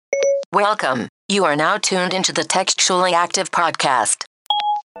Welcome. You are now tuned into the Textually Active podcast.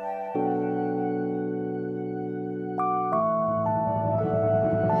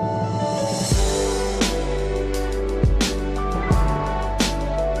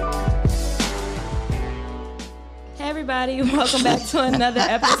 Hey everybody, welcome back to another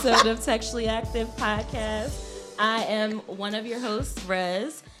episode of Textually Active podcast. I am one of your hosts,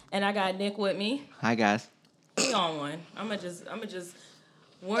 Rez, and I got Nick with me. Hi guys. He on one. I'm gonna just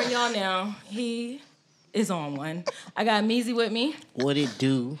warn y'all now. He is on one. I got Meezy with me. What it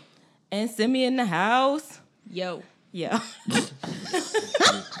do? And Simi in the house. Yo. Yeah.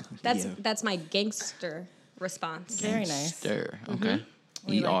 That's my gangster response. Very nice. Stir. Okay.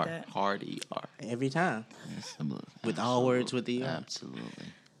 We like ER. that. Hard ER. Every time. Absolutely. With all words with the ER. Absolutely.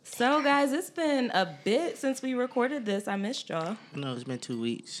 So guys, it's been a bit since we recorded this. I missed y'all. No, it's been 2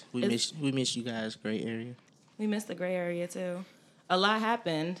 weeks. We missed you guys. Great area. We missed the gray area too. A lot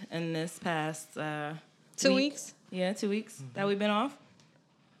happened in this past 2 weeks. Yeah, 2 weeks that we've been off.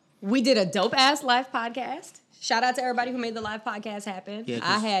 We did a dope ass live podcast. Shout out to everybody who made the live podcast happen. Yeah, 'cause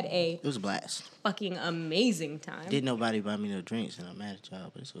I had a It was a blast. fucking amazing time. Didn't nobody buy me no drinks, and I'm mad at y'all,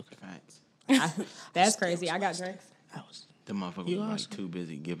 but it's okay. That's crazy. I got drinks. The motherfuckers You was like awesome. too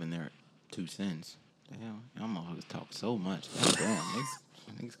busy giving their 2 cents. The hell? Y'all motherfuckers talk so much. Damn,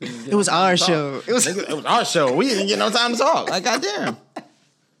 niggas couldn't get It was no time our to talk. show. It was our show. We didn't get no time to talk. Like, goddamn.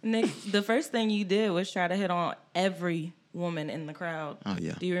 Nick, the first thing you did was try to hit on every woman in the crowd. Oh,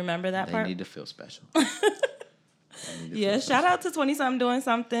 yeah. Do you remember that They part? need to feel special. Yeah, shout out to 20-something doing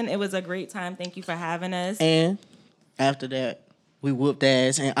something. It was a great time. Thank you for having us. And after that, we whooped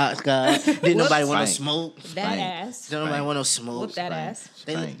ass and Oxgard. Didn't nobody want to Spank. smoke. That Spank. ass. Didn't nobody want no smoke. Whoop that Spank. ass.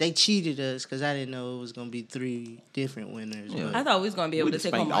 Spank. They cheated us because I didn't know it was gonna be 3 different winners. Yeah. but I thought we was going to be able to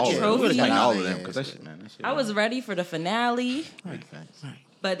take home my We trophy. would've spanked all of Yeah. them because that shit, man. That shit. I was ready for the finale, Big facts.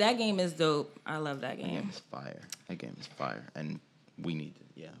 but that game is dope. I love that That game game. is fire. That game is fire. And we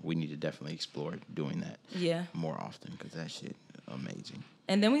need to definitely explore doing that Yeah. more often because that shit amazing.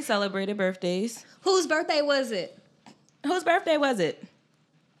 And then we celebrated birthdays. Whose birthday was it? Whose birthday was it?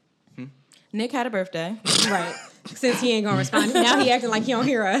 Nick had a birthday. Right. Since he ain't gonna respond. Now he acting like he don't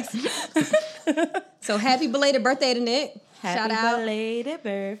hear us. So happy belated birthday to Nick. Shout Happy out. belated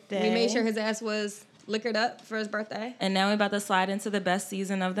birthday. We made sure his ass was liquored up for his birthday. And now we're about to slide into the best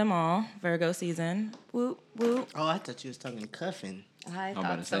season of them all, Virgo season. Whoop, whoop. Oh, I thought you was talking cuffing. I I'm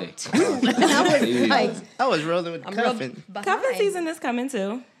about thought to so say. too. I was like, I was rolling with I'm cuffing. real behind. Cuffing season is coming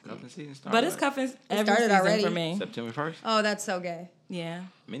too. Cuffing season started. But it's cuffing every started season already. for me. September 1st. Oh, that's so gay. Yeah.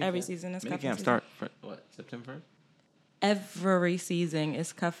 Minicamp. Every season is cuffing Minicamp season. start for, what, September 1st? Every season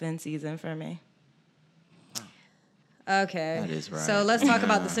is cuffing season for me. Okay. That is right. So let's talk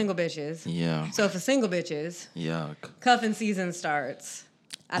about the single bitches. Yeah. So for single bitches, Yuck. cuffing season starts,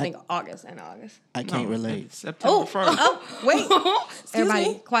 I think August. I can't relate. It's September Oh, 1st. oh, wait. Everybody,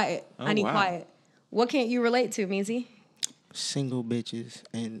 me? quiet. Oh, I need wow. quiet. What can't you relate to, Meezy? Single bitches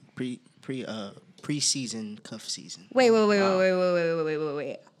and pre-season cuff season. Wait.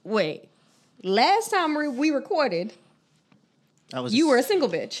 Last time we recorded, I was you were a single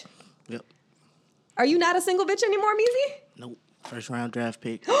bitch. Yep. Are you not a single bitch anymore, Meezy? Nope. First round draft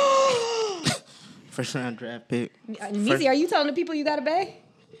pick. First round draft pick. Meezy, are you telling the people you got a bae?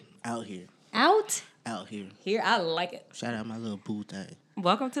 Out here. Out? Out here. Here, I like it. Shout out my little boo thing.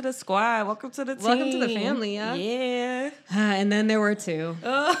 Welcome to the squad. Welcome to the team. Welcome to the family, yeah. Yeah. And then there were two. Who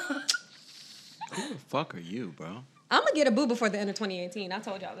the fuck are you, bro? I'm going to get a boo before the end of 2018. I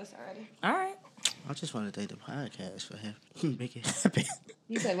told y'all this already. All right. I just want to thank the podcast for helping make it happen.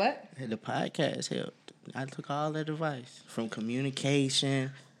 You said what? And the podcast helped. I took all that advice from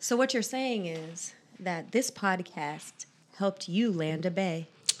communication. So what you're saying is that this podcast helped you land a bae,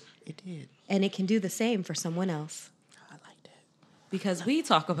 It did. and it can do the same for someone else. I like that. Because we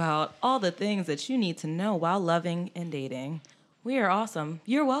talk about all the things that you need to know while loving and dating. We are awesome.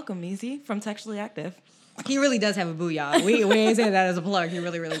 You're welcome, Meezy, from Textually Active. He really does have a boo, y'all. We ain't saying that as a plug. He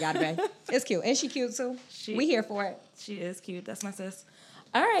really, really got a bae. It's cute. And she cute, too. We here for it. She is cute. That's my sis.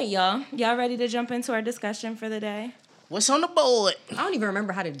 All right, y'all. Y'all ready to jump into our discussion for the day? What's on the board? I don't even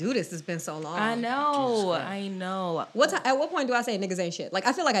remember how to do this. It's been so long. I know. I know. At what point do I say niggas ain't shit? Like,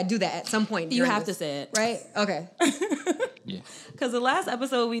 I feel like I do that at some point. You during have this, to say it. Right? Okay. Yeah. Because the last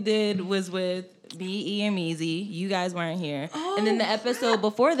episode we did was with me, E, and Meezy. You guys weren't here. And then the episode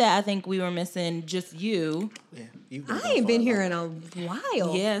before that, I think we were missing just you. Yeah, I ain't been here in a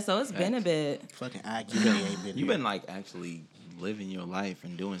while. Yeah, so it's been a bit. Fucking IQ ain't been You've here. been like actually living your life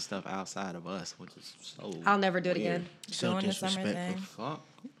and doing stuff outside of us, which is so. I'll never do it weird. again. So Doing the summer disrespectful. thing. Fuck.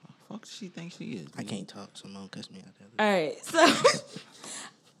 Who the fuck does she think she is? I can't talk, so don't cuss me out there. All right,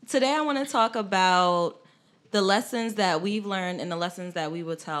 so today I want to talk about the lessons that we've learned and the lessons that we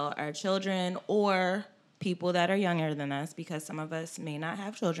would tell our children or people that are younger than us, because some of us may not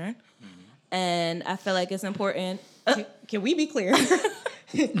have children. And I feel like it's important. Can we be clear?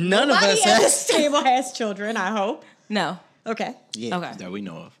 None of us at has. this table has children, I hope. No. Okay. Yeah. Okay. That we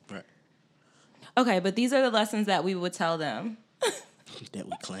know of. Right. Okay, but these are the lessons that we would tell them. That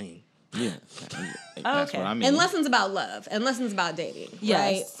we claim. Yeah. That's okay. what I mean. And lessons about love and lessons about dating.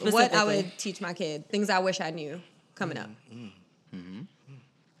 Yes, right? What I specifically. would teach my kid, things I wish I knew coming up.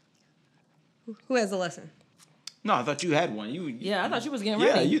 Who has a lesson? No, I thought you had one. Yeah, I thought you was getting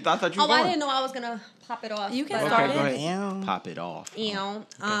Yeah, ready. I thought you were Oh, I going. didn't know I was gonna pop it off. You can but, start Okay, go it. ahead. Damn. Pop it off. You know,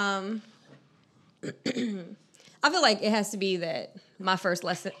 I feel like it has to be that my first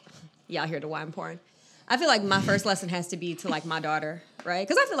lesson. Y'all hear the wine pouring. I feel like my first lesson has to be to like my daughter, right?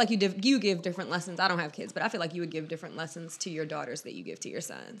 Because I feel like you give different lessons. I don't have kids, but I feel like you would give different lessons to your daughters that you give to your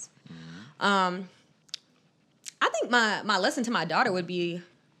sons. I think my lesson to my daughter would be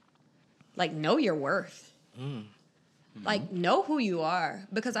like, know your worth. Like, know who you are,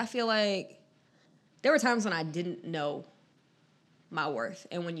 because I feel like there were times when I didn't know my worth,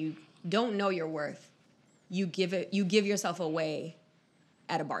 and when you don't know your worth, you give yourself away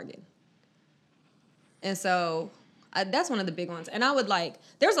at a bargain. And so that's one of the big ones. And I would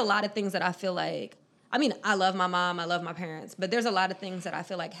there's a lot of things that I feel like, I mean, I love my mom, I love my parents, but there's a lot of things that I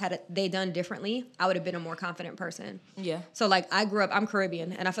feel like had they done differently, I would have been a more confident person. Yeah. So like I grew up, I'm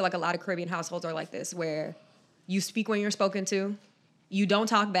Caribbean, and I feel like a lot of Caribbean households are like this, where you speak when you're spoken to, you don't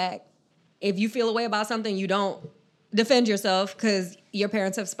talk back. If you feel a way about something, you don't defend yourself because your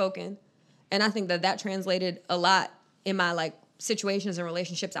parents have spoken. And I think that translated a lot in my situations and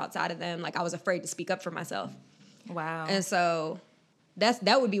relationships outside of them. Like I was afraid to speak up for myself. Wow. And so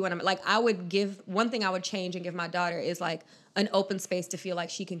that would be one of I would give, one thing I would change and give my daughter is like an open space to feel like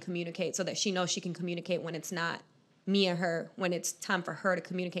she can communicate, so that she knows she can communicate when it's not me and her, when it's time for her to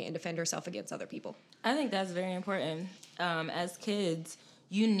communicate and defend herself against other people. I think that's very important. As kids,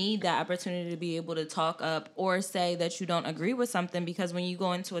 you need that opportunity to be able to talk up or say that you don't agree with something, because when you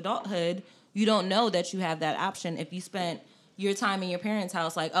go into adulthood, you don't know that you have that option. If you spent your time in your parents'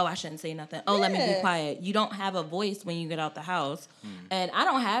 house like, oh, I shouldn't say nothing. Oh, let me be quiet. You don't have a voice when you get out the house. And I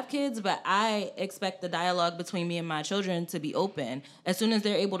don't have kids, but I expect the dialogue between me and my children to be open. As soon as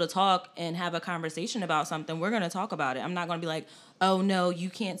they're able to talk and have a conversation about something, we're going to talk about it. I'm not going to be like, oh, no, you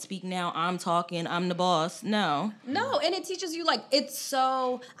can't speak now. I'm talking. I'm the boss. No. No, and it teaches you it's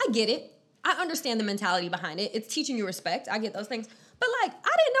so, I get it. I understand the mentality behind it. It's teaching you respect. I get those things. But I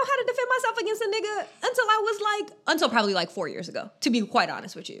didn't know how to defend myself against a nigga until probably 4 years ago, to be quite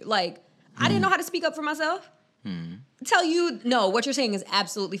honest with you. I didn't know how to speak up for myself. Tell you, no, what you're saying is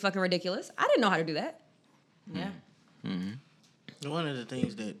absolutely fucking ridiculous. I didn't know how to do that. Yeah. One of the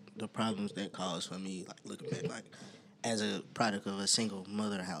things the problems that caused for me, looking back, as a product of a single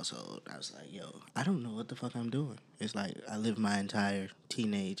mother household, I was like, yo, I don't know what the fuck I'm doing. It's like I lived my entire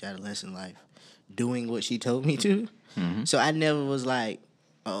teenage, adolescent life doing what she told me to. So I never was like,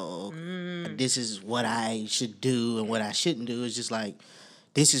 oh, this is what I should do and what I shouldn't do. It's just like,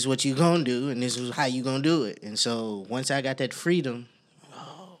 this is what you gonna do and this is how you gonna do it. And so once I got that freedom,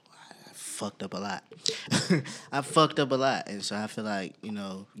 I fucked up a lot. I fucked up a lot. And so I feel like,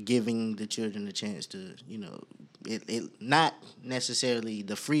 giving the children a chance to, it not necessarily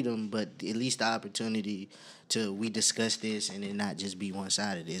the freedom, but at least the opportunity to we discuss this and it not just be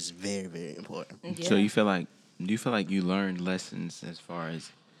one-sided is very, very important. Yeah. So do you feel like you learned lessons as far as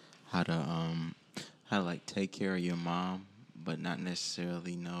how to take care of your mom, but not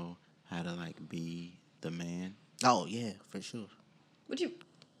necessarily know how to be the man? Oh, yeah, for sure. Would you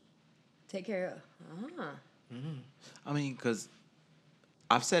take care of? I mean, because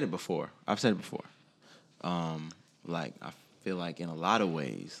I've said it before. I feel like in a lot of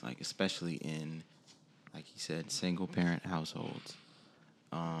ways, especially in, like you said, single parent households,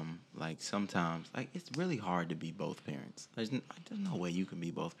 sometimes, it's really hard to be both parents. There's no way you can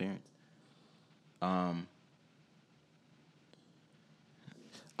be both parents.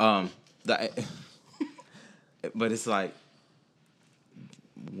 But it's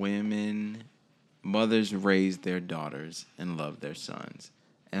mothers raise their daughters and love their sons.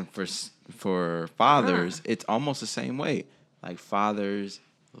 And for fathers, it's almost the same way. Fathers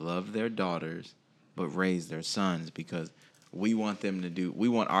love their daughters, but raise their sons because we want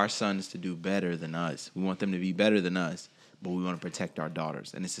our sons to do better than us. We want them to be better than us, but we want to protect our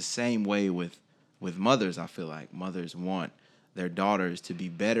daughters. And it's the same way with mothers. I feel like mothers want their daughters to be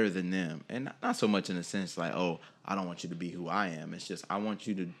better than them. And not so much in the sense oh, I don't want you to be who I am. It's just I want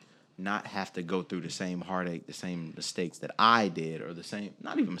you to not have to go through the same heartache, the same mistakes that I did, or the same,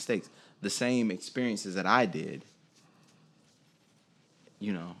 not even mistakes, the same experiences that I did.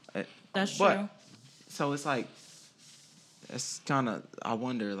 You know. That's but, true. So it's like, it's kind of, I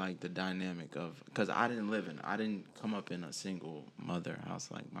wonder, like, the dynamic of, because I didn't come up in a single mother house.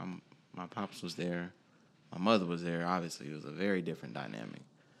 Like, my pops was there, my mother was there. Obviously, it was a very different dynamic.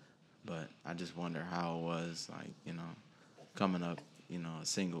 But I just wonder how it was, like, you know, coming up, you know,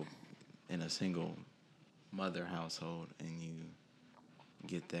 in a single mother household, and you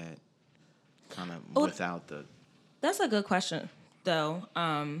get that kind of without the. That's a good question, though.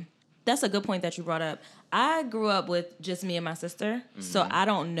 That's a good point that you brought up. I grew up with just me and my sister, so I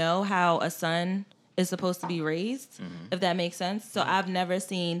don't know how a son is supposed to be raised, if that makes sense. So I've never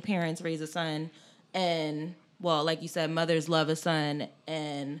seen parents raise a son, and, well, like you said, mothers love a son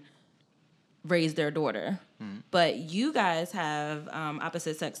and raise their daughter. But you guys have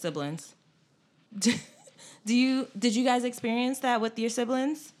opposite sex siblings. Did you guys experience that with your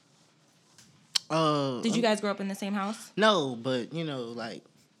siblings? Did you guys grow up in the same house? No, but you know, like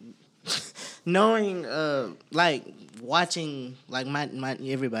knowing, like watching, like my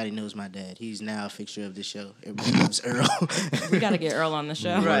everybody knows my dad. He's now a fixture of the show. Everybody loves Earl. We got to get Earl on the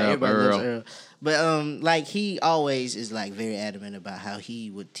show. What Right, up, everybody Earl? loves Earl. But like he always is like very adamant about how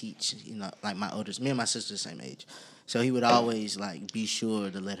he would teach. You know, like me and my sister the same age, so he would always like be sure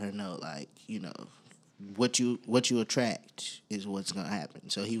to let her know, like, you know, what you attract is what's gonna happen.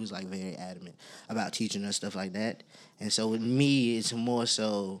 So he was like very adamant about teaching us stuff like that. And so with me, it's more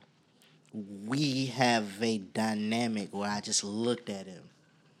so we have a dynamic where I just looked at him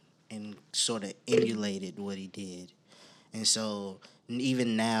and sort of emulated what he did. And so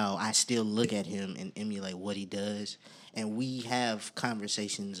even now, I still look at him and emulate what he does. And we have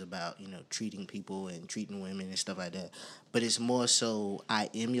conversations about, you know, treating people and treating women and stuff like that. But it's more so I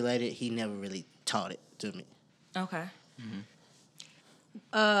emulate it. He never really taught it to me. Okay.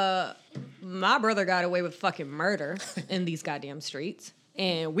 My brother got away with fucking murder in these goddamn streets.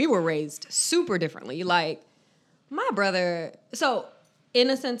 And we were raised super differently. Like, my brother... So, in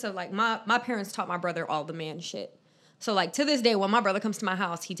a sense of, like, my parents taught my brother all the man shit. So, like, to this day, when my brother comes to my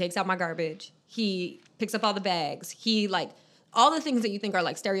house, he takes out my garbage. He picks up all the bags. He, like... All the things that you think are,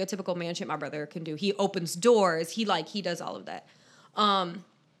 like, stereotypical man shit my brother can do. He opens doors. He does all of that.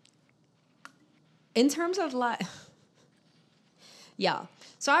 In terms of, like... Yeah.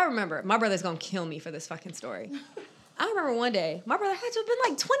 So I remember, my brother's gonna kill me for this fucking story. I remember one day, my brother had to have been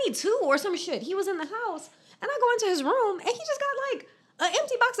like 22 or some shit. He was in the house, and I go into his room, and he just got like an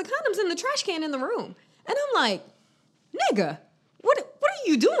empty box of condoms in the trash can in the room. And I'm like, nigga, what are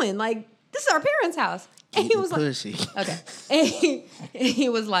you doing? Like, this is our parents' house. And he was pussy. like, okay. And he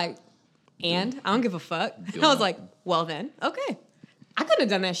was like, and I don't give a fuck. And I was like, well then, okay. I couldn't have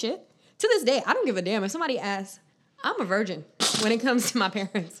done that shit. To this day, I don't give a damn if somebody asks. I'm a virgin when it comes to my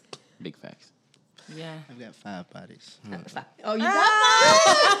parents. Big facts. Yeah. I've got 5 bodies. Oh, you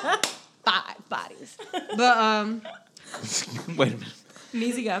got 5 bodies. But Wait a minute.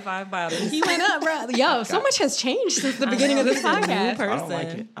 Meezy got 5 bottles. he went up, bro. Yo, so much has changed since the beginning of this podcast. I don't like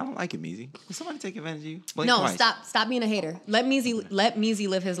it. I don't like it, Meezy. Will somebody take advantage of you? Blink No, twice. stop being a hater. Let Meezy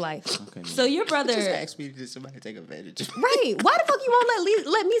live his life. Okay, So your brother... Just ask me, did somebody take advantage of me? Right. Why the fuck you won't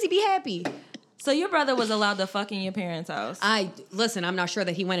let Meezy be happy? So your brother was allowed to fuck in your parents' house. Listen, I'm not sure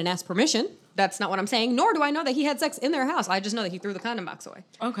that he went and asked permission. That's not what I'm saying. Nor do I know that he had sex in their house. I just know that he threw the condom box away.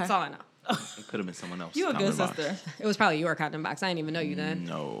 Okay. That's all I know. It could have been someone else. You a good Condom box. sister. It was probably your condom box. I didn't even know you then.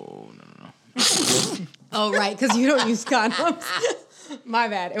 No. Oh, right, because you don't use condoms. My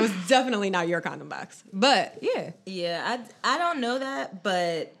bad. It was definitely not your condom box. But, yeah. Yeah, I don't know that,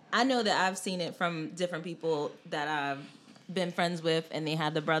 but I know that I've seen it from different people that I've been friends with, and they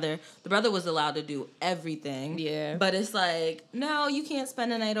had the brother. The brother was allowed to do everything. Yeah. But it's like, no, you can't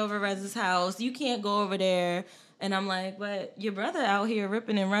spend the night over Rez's house. You can't go over there. And I'm like, but your brother out here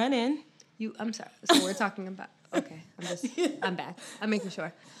ripping and running. I'm sorry. So we're talking about... Okay, I'm back. I'm making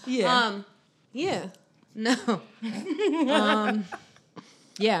sure. Yeah. Yeah. No.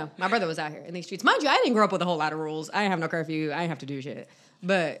 Yeah, my brother was out here in these streets. Mind you, I didn't grow up with a whole lot of rules. I didn't have no curfew. I didn't have to do shit.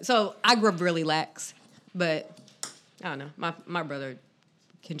 But, so I grew up really lax. But, I don't know. My brother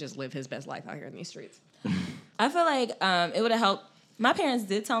can just live his best life out here in these streets. I feel like it would have helped. My parents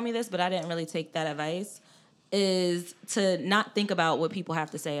did tell me this, but I didn't really take that advice, is to not think about what people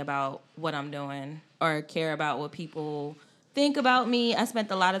have to say about what I'm doing or care about what people think about me. I spent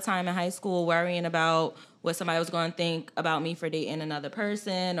a lot of time in high school worrying about what somebody was going to think about me for dating another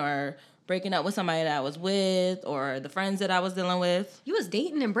person or breaking up with somebody that I was with or the friends that I was dealing with. You was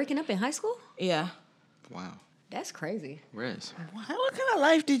dating and breaking up in high school? Yeah. Wow. That's crazy. Riz. What kind of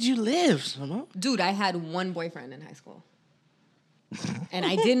life did you live, Simone? Dude, I had one boyfriend in high school. And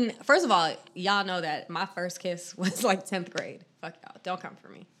I didn't... First of all, y'all know that my first kiss was like 10th grade. Fuck y'all. Don't come for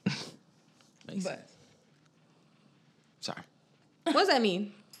me. Makes But sense. Sorry. what does that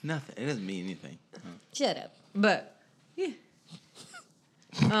mean? Nothing. It doesn't mean anything. Shut up. But, yeah.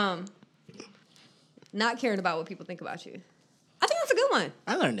 Not caring about what people think about you. I think that's a good one.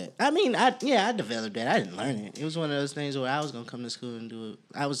 I learned it. I mean, I developed that. I didn't learn it. It was one of those things where I was gonna come to school and do it.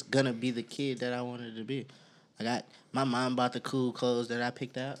 I was gonna be the kid that I wanted to be. My mom bought the cool clothes that I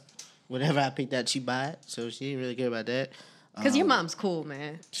picked out. Whatever I picked out, she buy it. So she didn't really care about that. Because your mom's cool,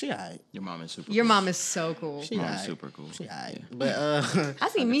 man. She alright. Your mom is super Your cool. mom is so cool. She Mom's alright. super cool. She alright. Yeah. But I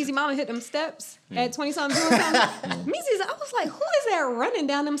seen Meezy mama hit them steps at 20-something doing something. Meezy's, I was like, who is that running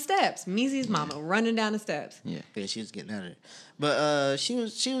down them steps? Meezy's mama running down the steps. Yeah. yeah, she was getting out of it. But she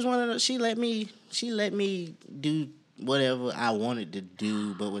was one of the, she let me do whatever I wanted to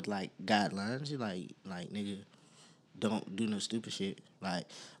do, but with like guidelines. She like nigga, don't do no stupid shit. Like,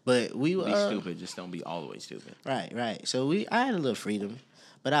 but we Be stupid. Just don't be all the way stupid. Right. So I had a little freedom,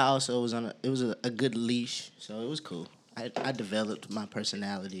 but I also was it was a good leash, so it was cool. I developed my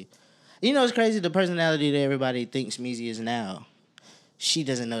personality. You know, it's crazy, the personality that everybody thinks Meezy is now, she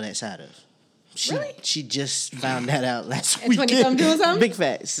doesn't know that side of. Really? She just found that out last At weekend. 20-something doing something? Big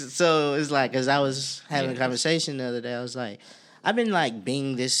facts. So it's like, as I was having a conversation the other day, I was like, I've been like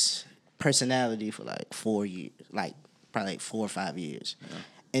being this personality for like 4 years, like probably like 4 or 5 years. Yeah.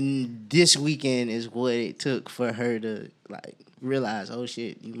 And this weekend is what it took for her to like realize, oh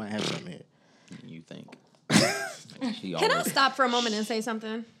shit, you might have something here. You think? Can I stop for a moment and say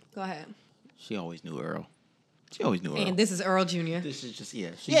something? Go ahead. She always knew Earl. She always knew Earl. And this is Earl Jr. This is just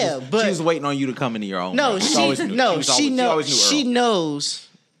But she was waiting on you to come into your own. No, She she always knew. no, She always knew she Earl. knows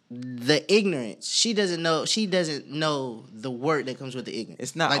the ignorance. She doesn't know the work that comes with the ignorance.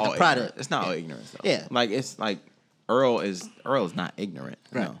 It's not like all the product. Ignorant. It's not all ignorance though. Yeah. Like it's like Earl is not ignorant.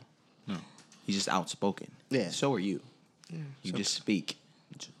 Right. No. He's just outspoken. Yeah. So are you. You just speak.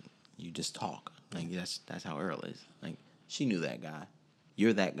 You just talk. Like that's how Earl is. Like she knew that guy.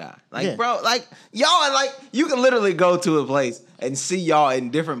 You're that guy. Like, Yeah. bro, like, y'all are like, you can literally go to a place and see y'all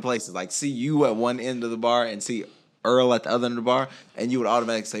in different places. Like, see you at one end of the bar and see Earl at the other end of the bar. And you would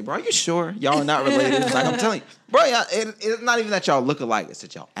automatically say, bro, are you sure y'all are not related? It's like, I'm telling you. Bro, it's not even that y'all look alike. It's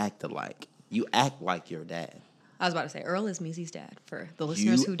that y'all act alike. You act like your dad. I was about to say, Earl is Meezy's dad, for the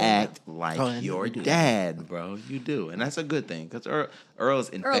listeners who You don't act know. like your dad, bro. You do. And that's a good thing. Because Earl is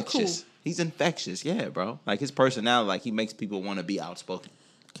infectious. Cool. He's infectious, yeah, bro. Like, his personality, like, he makes people want to be outspoken.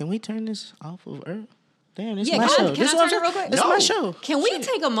 Can we turn this off of Earl? Damn, this is Yeah, my show. can I turn it real quick? This is my show. Can we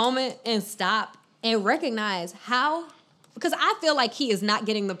take a moment and stop and recognize how, because I feel like he is not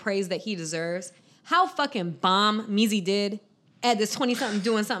getting the praise that he deserves, how fucking bomb Meezy did at this 20-something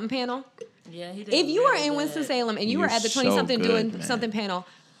doing something panel? Yeah, he did. If you were really in good. Winston-Salem and you You're were at the so 20-something good, doing man. something panel,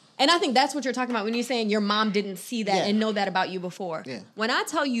 and I think that's what you're talking about when you're saying your mom didn't see that Yeah. and know that about you before. Yeah. When I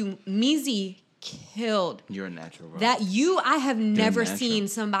tell you Meezy killed You're a natural, bro. I have never natural. seen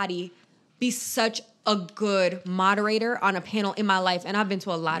somebody be such a good moderator on a panel in my life, and I've been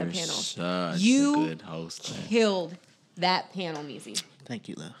to a lot of You're panels. such You a good host, man. killed that panel, Meezy. Thank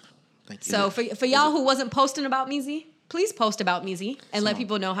you, love. Thank you. So for y'all who wasn't posting about Meezy, please post about Meezy and let Simone.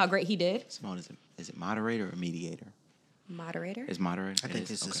 people know how great he did. Simone, is it moderator or mediator? Moderator? Is moderator? I It think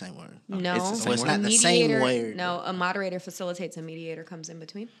is? it's the Okay. same word. No, It's the same it's word? not the same mediator- word. No, a moderator facilitates, a mediator comes in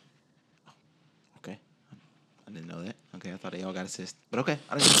between. Okay. I didn't know that. Okay, I thought they all got assists. But okay.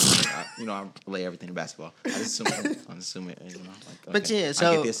 I didn't I relay everything to basketball. I just assume it, like, But okay. yeah, I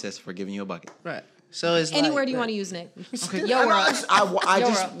so- get the assist for giving you a bucket. Right. So it's Anywhere like, do you want to use Nick? Okay. Yo, world.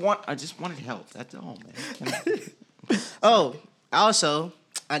 I just wanted help. That's all, man. Oh, also,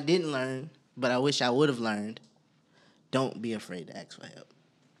 I didn't learn, but I wish I would have learned. Don't be afraid to ask for help.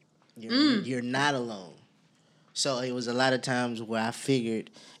 You're not alone. So it was a lot of times where I figured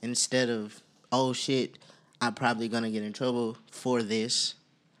instead of, oh shit, I'm probably gonna get in trouble for this,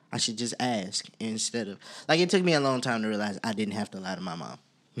 I should just ask instead of, like, it took me a long time to realize I didn't have to lie to my mom.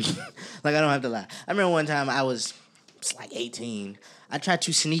 Like, I don't have to lie. I remember one time it's like 18. I tried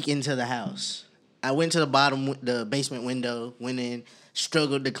to sneak into the house. I went to the basement window, went in,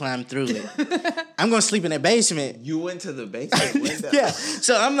 struggled to climb through it. I'm gonna sleep in the basement. You went to the basement window. Yeah.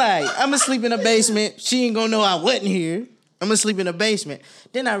 So I'm like, I'm gonna sleep in the basement. She ain't gonna know I wasn't here. I'm gonna sleep in the basement.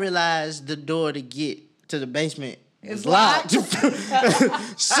 Then I realized the door to get to the basement is locked.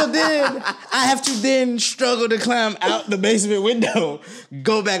 So then I have to then struggle to climb out the basement window,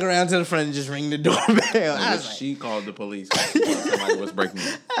 go back around to the front and just ring the doorbell. I was She called the police. Somebody was breaking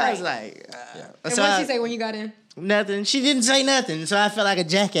in. like, And so what did she say when you got in? Nothing. She didn't say nothing, so I felt like a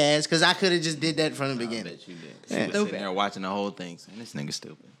jackass because I could have just did that from the I beginning. bet you did. Yeah. She was sitting there watching the whole thing, saying, "This nigga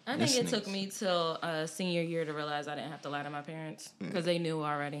stupid." I think it took me till senior year to realize I didn't have to lie to my parents because they knew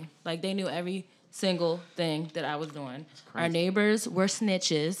already. Like they knew every single thing that I was doing. Our neighbors were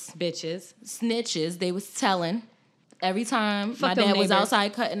snitches. Bitches. They was telling every time Fuck my them dad was neighbors.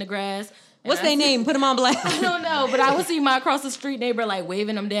 outside cutting the grass. What's their name? Put them on blast. I don't know, but I would see my across the street neighbor like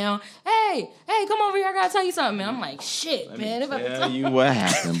waving them down. Hey, come over here. I gotta tell you something. And I'm like, shit, man. If I Tell you what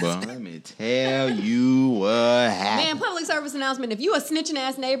happened, bro. Let me tell you what happened. Man, public service announcement. If you a snitching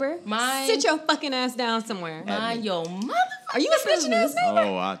ass neighbor, Mine- sit your fucking ass down somewhere. mind your motherfucking Are you a snitching ass neighbor?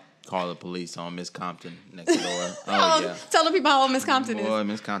 Oh, I call the police on Miss Compton next door. Oh, yeah. Tell the people how old Miss Compton is. Boy,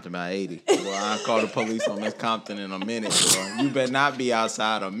 Miss Compton about 80. Boy, I call the police on Miss Compton in a minute, boy. You better not be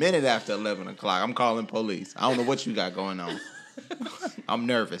outside a minute after 11 o'clock. I'm calling police. I don't know what you got going on. I'm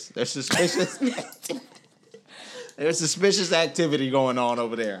nervous. There's suspicious activity going on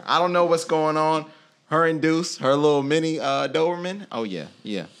over there. I don't know what's going on. Her and Deuce, her little mini Doberman. Oh, yeah.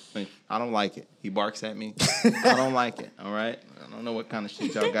 I don't like it. He barks at me. I don't like it, all right? I don't know what kind of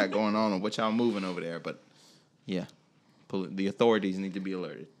shit y'all got going on or what y'all moving over there, but yeah. The authorities need to be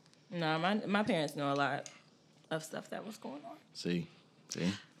alerted. No, my parents know a lot of stuff that was going on. See?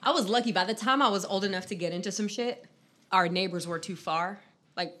 I was lucky. By the time I was old enough to get into some shit, our neighbors were too far.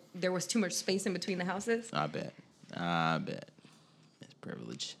 Like, there was too much space in between the houses. I bet. It's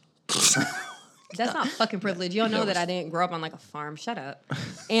privilege. That's not fucking privilege. You don't know that I didn't grow up on, like, a farm. Shut up.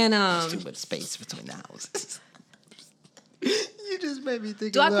 And, Too much space between the houses. You just made me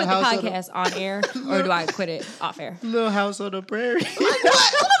think do I quit the podcast on air or do I quit it off air? Little house on the prairie.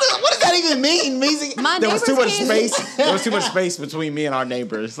 What does that even mean? My There was too much neighbors space. There was too much space between me and our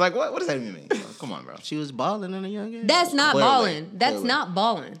neighbors. Like, what does that even mean? Come on, bro. She was balling in a young age. That's not Clearly. balling. That's Clearly. not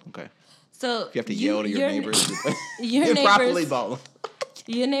balling. Okay. So You have to yell to your neighbors. Your You're properly neighbors, balling.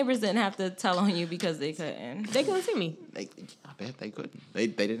 your neighbors didn't have to tell on you because they couldn't. They couldn't see me. I bet they couldn't. They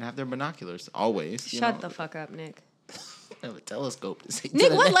didn't have their binoculars always. Shut the fuck up, Nick. They have a telescope to see. to Nick,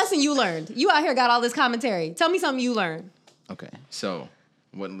 the what next- lesson you learned? You out here got all this commentary. Tell me something you learned. Okay, so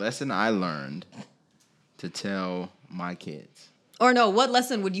what lesson I learned to tell my kids? Or no, what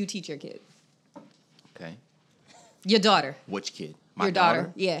lesson would you teach your kid? Okay, Your daughter. which kid? Your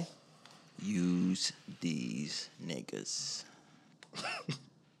daughter. Yeah. Use these niggas.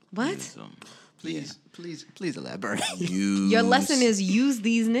 What? Use them. Please elaborate. Use, Your lesson is use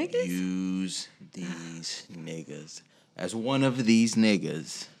these niggas? use these niggas. As one of these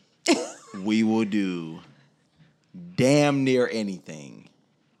niggas, we will do damn near anything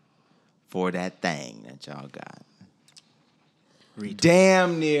for that thing that y'all got. Retweet.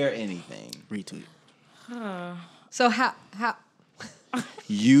 Damn near anything. Retweet. So how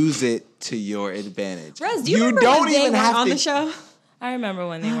Use it to your advantage. Rez, do you remember when they were on the show? I remember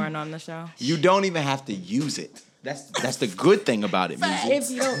when they weren't on the show. You don't even have to use it. That's the good thing about it, music.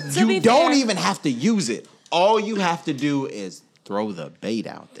 If you don't To be You don't fair- even have to use it. All you have to do is throw the bait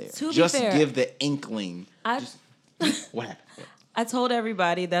out there. To be Just fair, give the inkling. I What happened? I told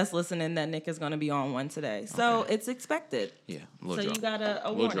everybody that's listening that Nick is going to be on one today, so it's expected. Yeah, a So little drunk. you got a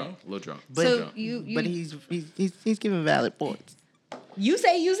little warning. drunk. A little drunk. But, So you but he's giving valid points. you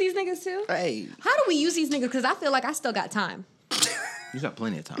say use these niggas too? Hey, How do we use these niggas? Because I feel like I still got time. You got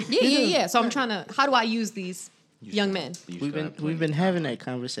plenty of time. Yeah. So I'm trying to. How do I use these young men? You still have plenty we've been of having that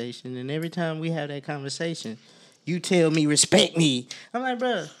conversation, and every time we have that conversation, you tell me respect me. I'm like,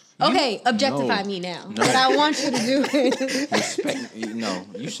 bro. Okay, objectify no. me now. No. What I want you to do is respect. No,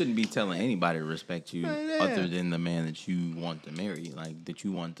 you shouldn't be telling anybody to respect you yeah. other than the man that you want to marry, like that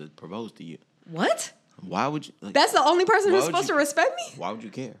you want to propose to you. what? Why would you? Like, That's the only person Why who's would supposed you- to respect me? why would you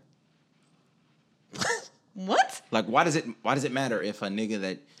care? What? Like, why does it matter if a nigga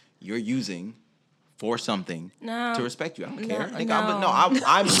that you're using for something No. to respect you? I don't care. No, Nigga, no.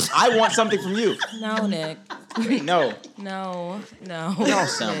 I want something from you. No, Nick. No, No. y'all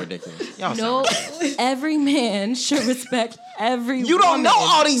sound ridiculous. Y'all No, sound every man should respect every You don't woman. know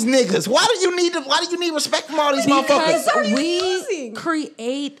all these niggas. Why do you need respect from all these Because motherfuckers? we using?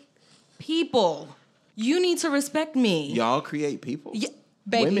 create people. You need to respect me. Y'all create people. Yeah,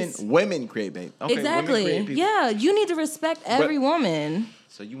 Babies. Women create babies. Okay, women exactly. create people. Yeah, you need to respect every woman.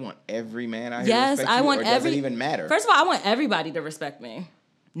 So you want every man out here to Yes, respect I you, want or every. does it even matter? First of all, I want everybody to respect me.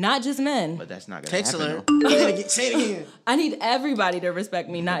 not just men. But that's not gonna Text happen. alert. though. Say it again. I need everybody to respect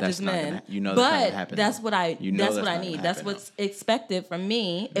me, not that's just not men. gonna- you know that's not but gonna happen, that's though. what I. You know that's that's what I not gonna need. That's happen, what's expected from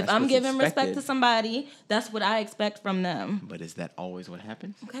me. If That's I'm what's giving respect expected. to somebody, that's what I expect from them. But is that always what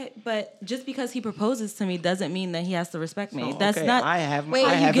happens? Okay, but just because he proposes to me doesn't mean that he has to respect me. Oh, That's okay, not. I have. Wait,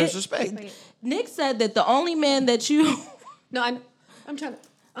 I you have his get- respect. Wait. Nick said that the only man that you. No, I'm trying to.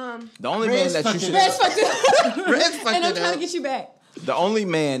 The only man that you should. Red's fucked it. Red's fucked And I'm it trying to up. get you back. The only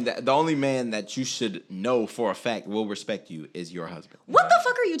man that you should know for a fact will respect you is your husband. What the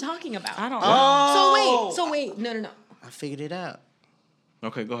fuck are you talking about? I don't know. Oh. So wait. No. I figured it out.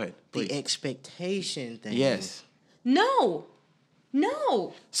 Okay, go ahead. Please. The expectation thing. Yes. No.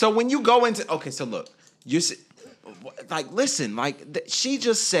 So when you go into so look, listen, she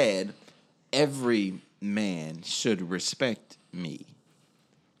just said every man should respect me.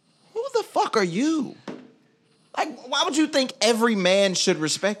 Who the fuck are you? Like, why would you think every man should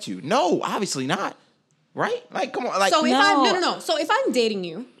respect you? No, obviously not. Right? Like, come on. Like, So if No. no. So if I'm dating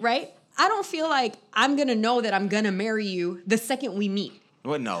you, right? I don't feel like I'm gonna know that I'm gonna marry you the second we meet.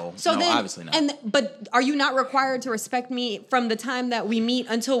 well, no, So no, then, obviously not. But are you not required to respect me from the time that we meet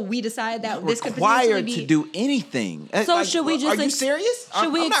until we decide that this could potentially required be? to do anything. So should we just Are you serious?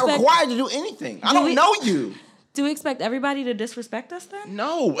 should we I'm not expect- required to do anything. I Do don't we- know you. Do we expect everybody to disrespect us then?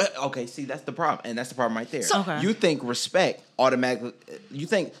 No. Okay, see, that's the problem. And that's the problem right there. So- Okay. You think respect automatically, you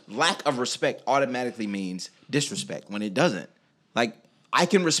think lack of respect automatically means disrespect when it doesn't. Like, I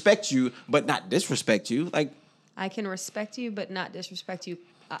can respect you, but not disrespect you. Like, I can respect you, but not disrespect you.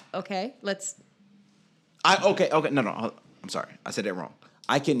 Okay, let's. okay, no, I'm sorry. I said that wrong.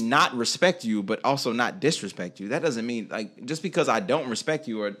 I can not respect you, but also not disrespect you. That doesn't mean, like, just because I don't respect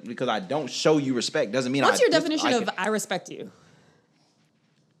you or because I don't show you respect doesn't mean What's I your definition of can- I respect you?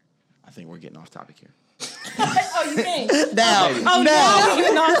 I think we're getting off topic here. Oh, you think? Now, Maybe. now.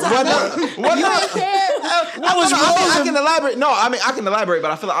 I was I rolling. can elaborate. No, I mean I can elaborate,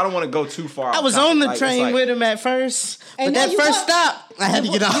 but I feel like I don't want to go too far. I off was topic. on the Like, it's train like- with him at first, And but now that you first got- stop, I had to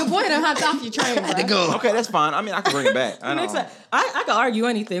get off. Your boy done hopped off your train, bro. I had to go. Okay, that's fine. I mean, I can bring it back. I Nick don't. said, I can argue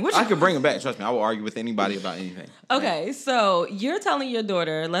anything. What I you- can bring it back. Trust me, I will argue with anybody about anything. Okay, so you're telling your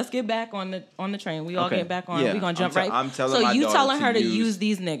daughter, let's get back on the train. We all Okay, get back on. yeah, We're gonna jump I'm te- right. I'm telling so my you daughter telling to her to use- use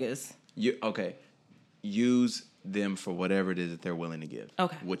these niggas. Okay, use them for whatever it is that they're willing to give.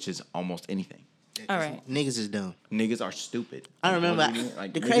 Okay. Which is almost anything. All right. Niggas is dumb. Niggas are stupid. I remember- What do you mean?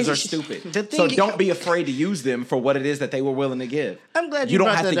 Like, the niggas crazy are sh- stupid. the thing So you- don't be afraid to use them for what it is that they were willing to give. I'm glad you you don't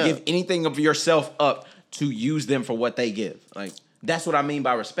brought have to that give up. anything of yourself up to use them for what they give. Like, that's what I mean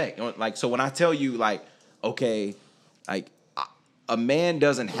by respect. Like, so when I tell you, like, okay, like, a man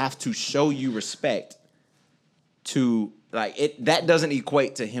doesn't have to show you respect to, like, it. That doesn't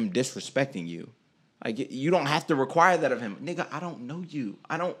equate to him disrespecting you. Like, you don't have to require that of him. Nigga, I don't know you.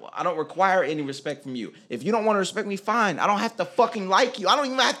 I don't require any respect from you. If you don't want to respect me, fine. I don't have to fucking like you. I don't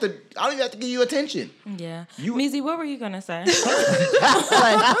even have to give you attention. Yeah. You- Meezy, what were you gonna say?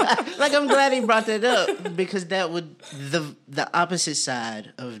 Like I'm glad he brought that up because that would the opposite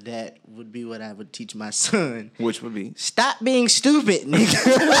side of that would be what I would teach my son. Which would be Stop being stupid,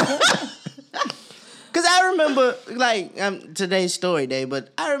 nigga. Cause I remember, like, today's story day,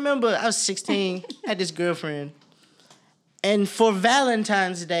 but I remember I was 16, had this girlfriend, and for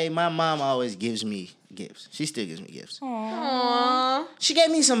Valentine's Day, my mom always gives me gifts. She still gives me gifts. Aww. She gave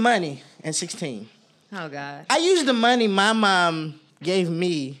me some money at 16. Oh God. I used the money my mom gave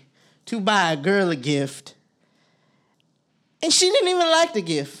me to buy a girl a gift, and she didn't even like the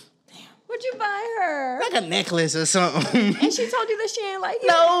gift. What'd you buy her? Like a necklace or something. And she told you that she ain't like it.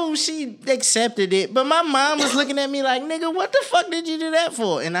 No, she accepted it. But my mom was looking at me like, nigga, what the fuck did you do that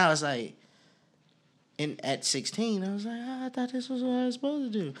for? And I was like, at 16, I was like, I thought this was what I was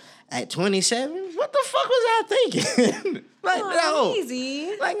supposed to do. At 27, what the fuck was I thinking? Like, no.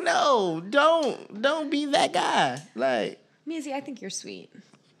 Meezy. Like, no, don't be that guy. Like, Meezy, I think you're sweet.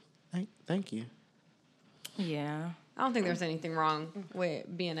 thank you. Yeah. I don't think there's anything wrong with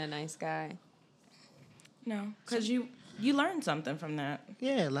being a nice guy. No, because you learned something from that.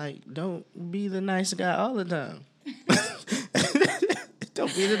 Yeah, like, don't be the nice guy all the time.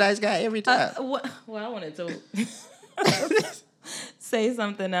 Don't be the nice guy every time. Well, I wanted to say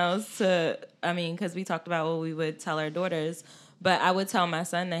something else because we talked about what we would tell our daughters, but I would tell my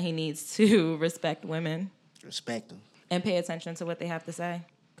son that he needs to respect women Respect them. and pay attention to what they have to say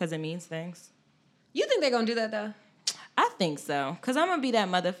because it means things. You think they're gonna do that though? I think so, because I'm going to be that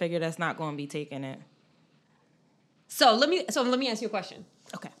mother figure that's not going to be taking it. So let me ask you a question.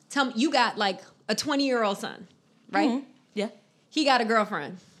 Okay. Tell me, you got like a 20-year-old son, right? Mhm. Yeah. He got a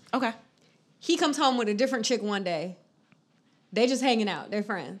girlfriend. Okay. He comes home with a different chick one day. They just hanging out. They're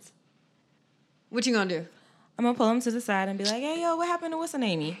friends. What you gonna do? I'm gonna pull him to the side and be like, "Hey, yo, what happened to what's her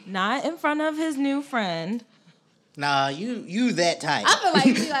name? Not in front of his new friend." Nah, you that type. I feel like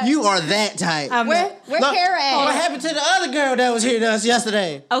you like You are that type. where Look, Kara at? what happened to the other girl that was here to us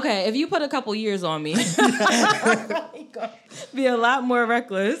yesterday? Okay, if you put a couple years on me, be a lot more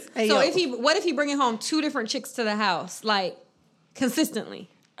reckless. Hey, So yo. what if he bringing home 2 different chicks to the house, like consistently?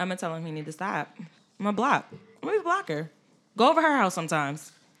 I'm gonna tell him he need to stop. I'm gonna block. I'm gonna block her. Go over her house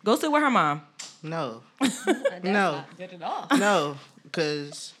sometimes. Go sit with her mom. No. That's No. not good at all. No,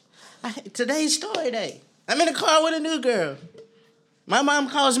 because today's story day. I'm in the car with a new girl. My mom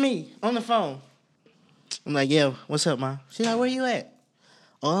calls me on the phone. I'm like, yo, what's up, Mom? She's like, where you at?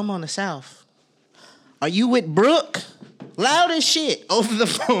 Oh, I'm on the south. Are you with Brooke? Loud as shit over the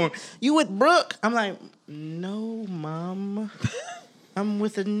phone. You with Brooke? I'm like, no, Mom. I'm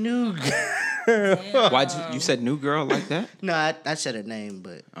with a new girl. Why'd you said new girl like that? No, I said her name,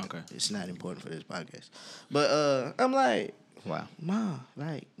 but Okay. it's not important for this podcast. But I'm like, Wow. Ma,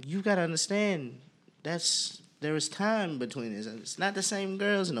 like, you gotta understand there is time between us. It's not the same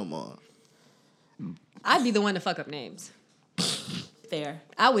girls no more. I'd be the one to fuck up names. Fair.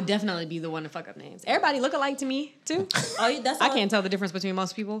 I would definitely be the one to fuck up names. Everybody look alike to me too. Oh, that's I can't tell the difference between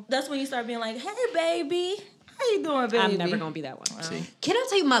most people. That's when you start being like, "Hey, baby, how you doing, baby?" I'm never gonna be that one. See, Can I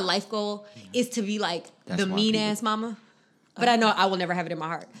tell you my life goal is to be like That's the why mean people- ass mama? But I know I will never have it in my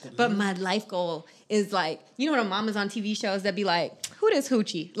heart. But my life goal is like, you know, when mamas on TV shows that be like, who this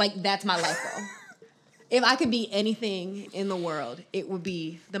hoochie? Like, that's my life goal. If I could be anything in the world, it would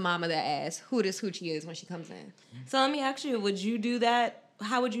be the mama that asks who this hoochie is when she comes in. So let me ask you: would you do that?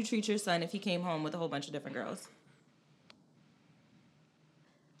 How would you treat your son if he came home with a whole bunch of different girls?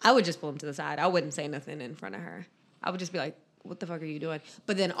 I would just pull him to the side. I wouldn't say nothing in front of her. I would just be like, what the fuck are you doing?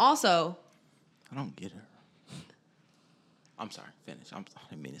 But then also, I don't get her. I'm sorry. Finish. I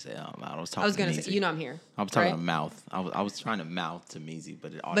didn't mean to say it out loud. I was talking. I was going to to say, you know I'm here. I was talking right? to mouth. I was trying to mouth to Meezy,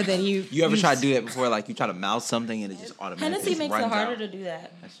 but it. But then you ever try to do that before? Like you try to mouth something and it just automatically Hennessy makes it runs harder out. to do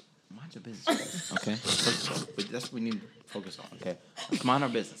that. Mind your business, okay? First of all, but that's what we need to focus on, okay? Let's mind our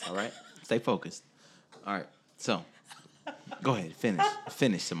business, all right? Stay focused. All right. So, go ahead.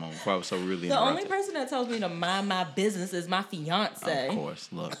 Finish, Simone. Before I was so rudely The only interrupted. person that tells me to mind my business is my fiance. Of course.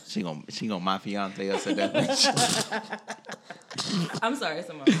 Look, she gonna my fiance us at that. I'm sorry,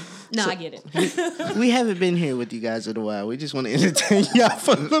 Simone. No, I get it. We haven't been here with you guys in a while. We just want to entertain y'all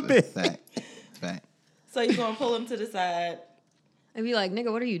for a little bit. Fact. So you're gonna pull him to the side. I'd be like,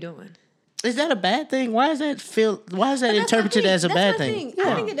 nigga, what are you doing? Is that a bad thing? Why is that interpreted as a bad thing?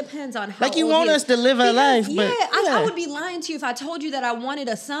 I think it depends on how Like you old want he us is. to live our life, but I would be lying to you if I told you that I wanted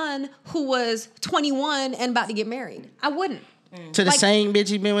a son who was 21 and about to get married. I wouldn't. to the like- same bitch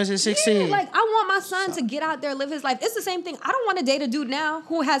he been with since 16. Yeah, like I want my son to get out there, live his life. It's the same thing. I don't want to date a dude now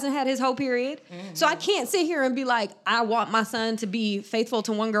who hasn't had his whole period. So I can't sit here and be like, I want my son to be faithful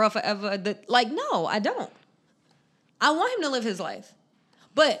to one girl forever. No, I don't. I want him to live his life.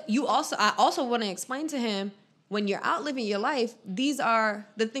 But I also want to explain to him, when you're out living your life, these are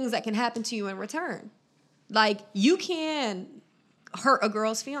the things that can happen to you in return. Like, you can hurt a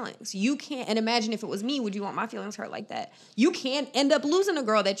girl's feelings. You can't, and imagine if it was me, would you want my feelings hurt like that? You can end up losing a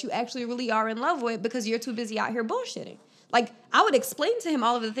girl that you actually really are in love with because you're too busy out here bullshitting. Like, I would explain to him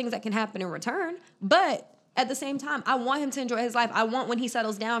all of the things that can happen in return, but at the same time, I want him to enjoy his life. I want when he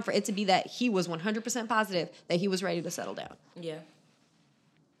settles down for it to be that he was 100% positive that he was ready to settle down. Yeah.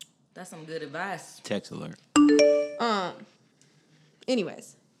 That's some good advice. Text alert.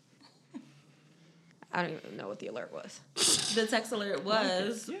 Anyways. I don't even know what the alert was. The text alert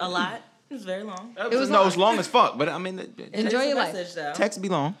was a lot. It was very long. It was It's long as fuck, but I mean, Enjoy It's a your life. message, though. text be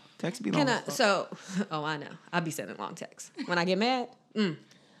long. Text be long. Can I, I know. I'll be sending long texts. When I get mad, All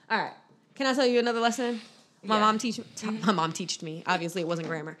right. Can I tell you another lesson? My Yeah. mom teached me. Obviously, it wasn't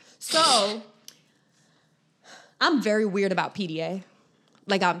grammar. So, I'm very weird about PDA.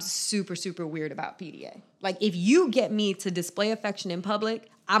 Like, I'm super, super weird about PDA. Like, if you get me to display affection in public,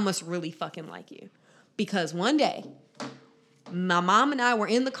 I must really fucking like you. Because one day, my mom and I were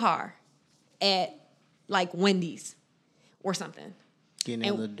in the car at, like, Wendy's or something. Getting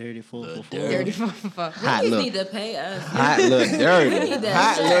And- a little dirty fool. Dirty fuck. Hot You look. need to pay us. Hot look dirty. need that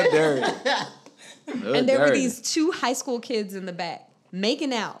Hot check. look dirty. And there were these 2 high school kids in the back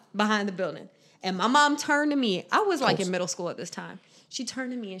making out behind the building. And my mom turned to me. I was like in middle school at this time. She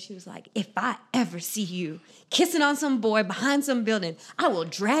turned to me and she was like, if I ever see you kissing on some boy behind some building, I will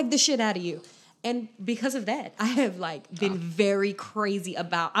drag the shit out of you. And because of that, I have like been very crazy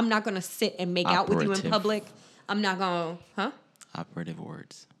about, I'm not going to sit and make out with you in Operative. public. I'm not going to, Operative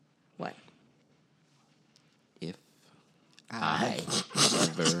words. What? If I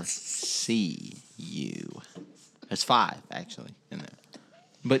never see you. There's 5 actually in there.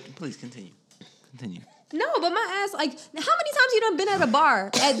 But please continue. Continue. No, but my ass, like, how many times you done been at a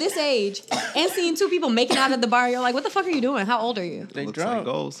bar at this age and seen 2 people making out at the bar? You're like, what the fuck are you doing? How old are you? They Looks drunk. like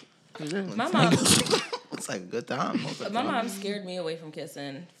goals. My mom, Looks like a good time. Most of the my time. mom scared me away from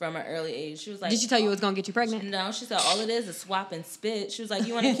kissing from an early age. She was like, Did she tell you it was gonna get you pregnant? No, she said all it is swap and spit. She was like,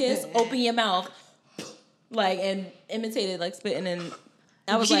 you want to kiss? Open your mouth, like, and imitated like spitting. And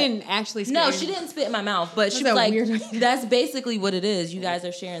I was She like, didn't actually spit no, in- she didn't spit in my mouth, but she that was like, weird? that's basically what it is. You guys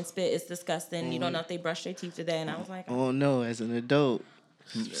are sharing spit. It's disgusting. You don't know if they brushed their teeth today. And I was like, Oh no, as an adult.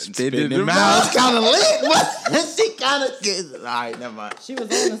 Spit in the mouth. Kind of lit. What? She kind of. All right, never mind. she was on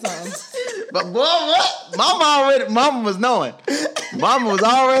to something. But boy, what? Mama was knowing. Mama was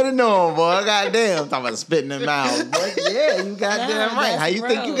already knowing, boy. Goddamn, talking about spitting in the mouth. But yeah, you goddamn right. How you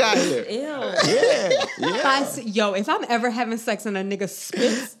think you got here? Ew. Yeah. Yo, if I'm ever having sex and a nigga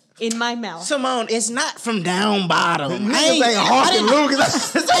spits in my mouth. Simone, it's not from down bottom. Niggas ain't Hawking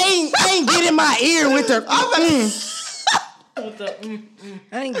Lucas. I ain't get in my ear with her. I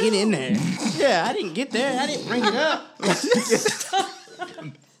didn't get in there. Yeah, I didn't get there. I didn't bring it up.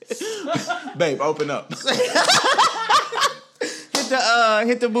 Babe, open up.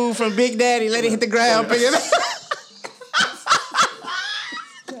 Hit the move from Big Daddy. Let it hit the ground. Pick it up.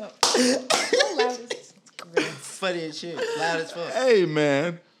 Funny as shit. Loud as fuck. Hey,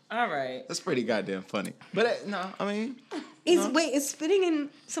 man. All right. That's pretty goddamn funny. But no, I mean. Is spitting in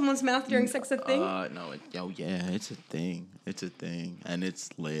someone's mouth during sex a thing? No. Yeah, it's a thing. It's a thing. And it's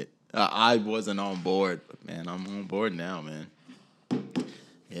lit. I wasn't on board, but man, I'm on board now, man.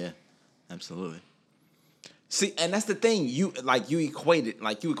 Yeah, absolutely. See, and that's the thing. You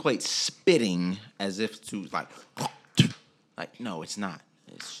equate spitting as if to like no, it's not.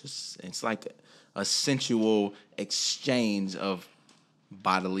 It's like a sensual exchange of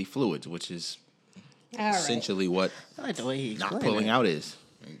bodily fluids, which is essentially what I like the way he not explained pulling it. out is.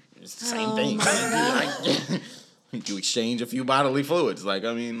 It's the same thing. You exchange a few bodily fluids, and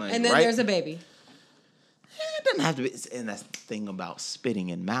then And then right? there's a baby. It doesn't have to be, and that's the thing about spitting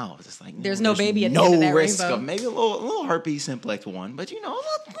in mouths. It's like There's no baby at the end of that risk rainbow. of maybe a little herpes simplex one, but ain't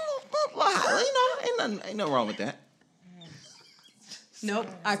nothing wrong with that. Nope,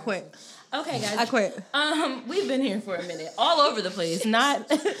 I quit. Okay, guys. I quit. We've been here for a minute, all over the place,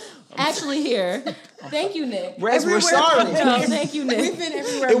 not actually here. Thank you, Nick. Rest, we're sorry. No, thank you, Nick. We've been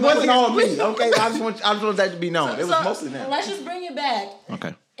everywhere. It wasn't all me, okay? I just want that to be known. It was mostly them. Let's just bring it back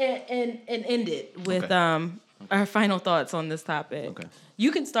Okay. and end it with Okay. our final thoughts on this topic. Okay.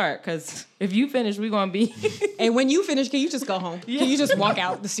 You can start, because if you finish, we're going to be... And when you finish, can you just go home? Can you just walk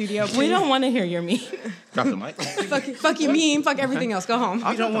out the studio? We don't want to hear your meme. Drop the mic. fuck your meme. Fuck everything else. Go home.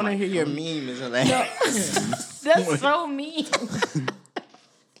 You don't want to hear your meme as a laugh. That's so mean.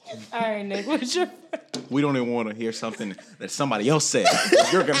 All right, Nick, what's your... We don't even want to hear something that somebody else said.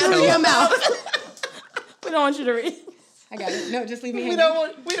 You're gonna Out of tell your us. mouth. We don't want you to read. I got it. No, just leave me We hanging.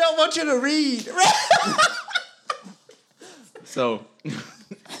 don't want you to read. So,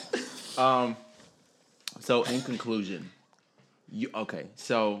 so in conclusion,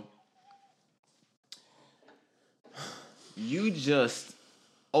 you just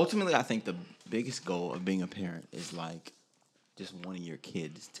ultimately, I think the biggest goal of being a parent is just wanting your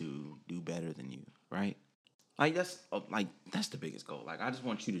kids to do better than you, right? That's the biggest goal. I just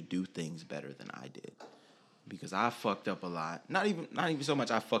want you to do things better than I did, because I fucked up a lot. Not even so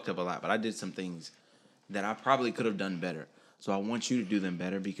much I fucked up a lot, but I did some things that I probably could have done better. So I want you to do them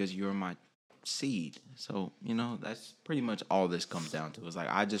better because you're my seed. So, that's pretty much all this comes down to. Is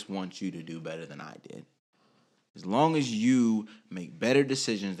I just want you to do better than I did. As long as you make better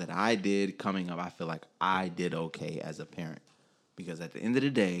decisions than I did coming up, I feel like I did okay as a parent. Because at the end of the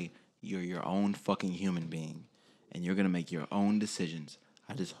day, you're your own fucking human being. And you're going to make your own decisions.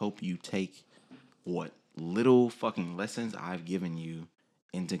 I just hope you take what little fucking lessons I've given you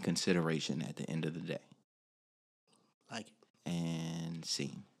into consideration at the end of the day. Like it. And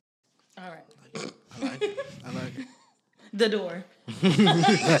scene. All right. I like it. The door.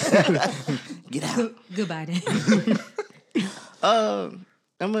 Get out. Goodbye, then. I'm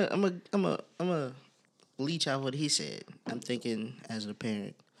a leech out what he said. I'm thinking as a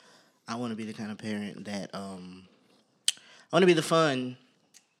parent, I want to be the kind of parent that I want to be the fun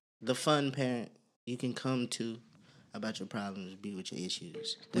parent you can come to about your problems, be with your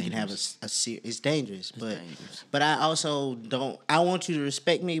issues. We can have it's dangerous, but I also I want you to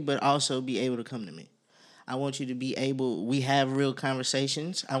respect me, but also be able to come to me. I want you to be able, we have real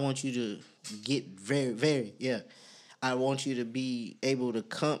conversations. I want you to get very, very, I want you to be able to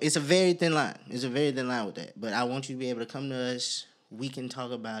come. It's a very thin line. It's a very thin line with that. But I want you to be able to come to us. We can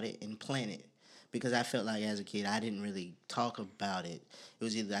talk about it and plan it. Because I felt like as a kid, I didn't really talk about it. It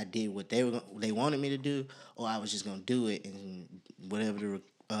was either I did what they wanted me to do, or I was just gonna do it, and whatever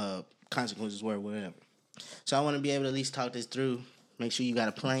the consequences were, whatever. So I want to be able to at least talk this through. Make sure you got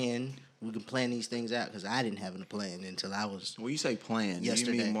a plan. We can plan these things out because I didn't have a plan until I was. When you say plan,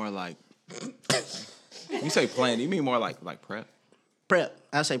 yesterday. you mean more like. You say plan, you mean more like prep? Prep.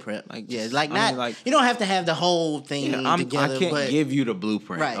 I'll say prep. Like, yeah, like I not. mean, like, you don't have to have the whole thing together. I can't but give you the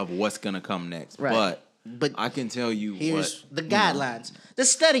blueprint Right. of what's gonna come next, Right. but I can tell you here's what the guidelines, the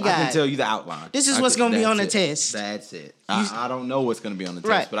study guide. I can tell you the outline. This is what's gonna be on the that's test. That's it. I don't know what's gonna be on the test,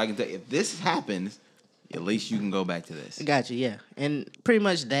 Right. but I can tell you if this happens, at least you can go back to this. Gotcha, yeah, and pretty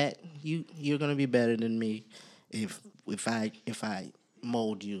much that you're gonna be better than me if I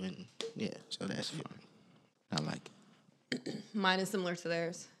mold you and yeah. So that's fine. I like it. Mine is similar to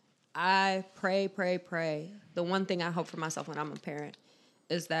theirs. I pray. The one thing I hope for myself when I'm a parent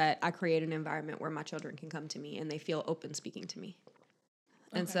is that I create an environment where my children can come to me and they feel open speaking to me.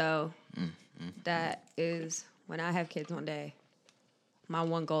 And so that is when I have kids one day, my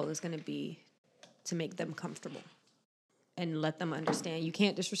one goal is going to be to make them comfortable and let them understand you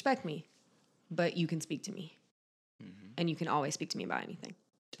can't disrespect me, but you can speak to me. And you can always speak to me about anything.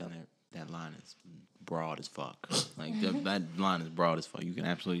 That line is broad as fuck. Like that line is broad as fuck. You can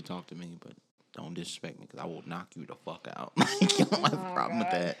absolutely talk to me, but don't disrespect me because I will knock you the fuck out. Like, you don't have a problem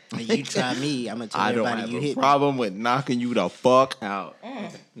with that. And you try me, I'm gonna tell I don't everybody have you a hit me. problem with knocking you the fuck out. Go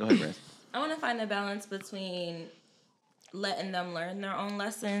ahead, Brad. I want to find a balance between letting them learn their own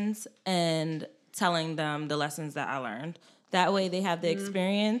lessons and telling them the lessons that I learned. That way they have the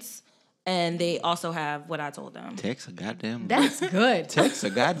experience and they also have what I told them. Text a goddamn. That's good. Text a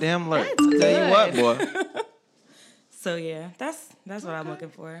goddamn alert. That's Tell you what, good. boy. So yeah, that's what I'm looking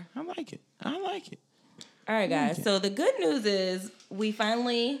for. I like it. I like it. All right, guys. So the good news is we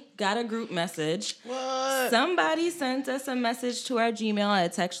finally got a group message. What? Somebody sent us a message to our Gmail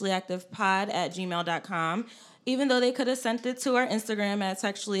at textuallyactivepod@gmail.com. Even though they could have sent it to our Instagram at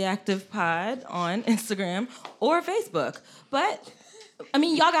textuallyactivepod on Instagram or Facebook. But, I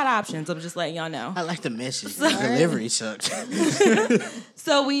mean, y'all got options. I'm just letting y'all know. I like the message. The delivery sucks.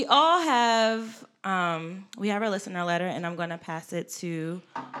 So we all have our listener letter, and I'm going to pass it to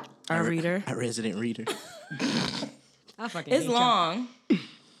our reader. Our resident reader. I fucking It's hate y'all. long.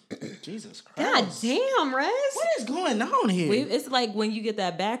 Jesus Christ. God damn, Rez. What is going on here? It's like when you get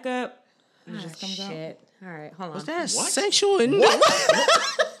that backup, it just comes out. Shit. All right, hold on. Was that sexual? And Wait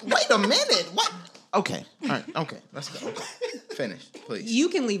a minute. What? Okay. All right. Okay. Let's go. Okay. Finish, please. You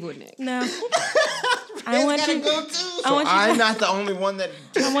can leave with Nick. No. I want you. I want you. I'm not the only one that.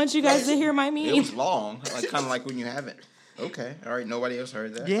 I want you guys to hear my It meme. was long, like kind of like when you haven't. Okay. All right. Nobody else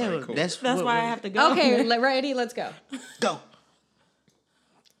heard that. yeah, All right, cool. That's what why I we're- have to go. Okay, ready? Let's go. go.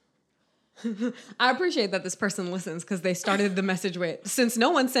 I appreciate that this person listens because they started the message with, since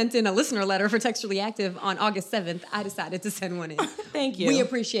no one sent in a listener letter for Textually Active on August 7th, I decided to send one in. Thank you. We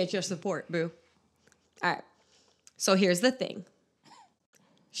appreciate your support, boo. All right. So here's the thing.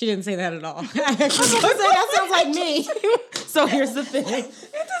 She didn't say that at all. that sounds like me. So here's the thing. It doesn't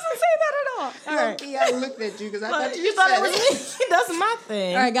say that at all. All right. Lucky I looked at you because I thought You thought it was me. That's my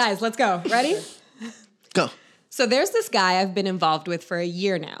thing. All right, guys, let's go. Ready? Go. So there's this guy I've been involved with for a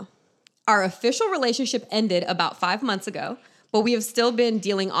year now. Our official relationship ended about 5 months ago, but we have still been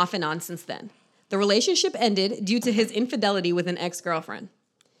dealing off and on since then. The relationship ended due to his infidelity with an ex-girlfriend.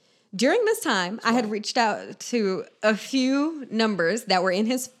 During this time, I had reached out to a few numbers that were in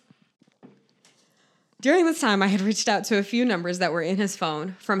his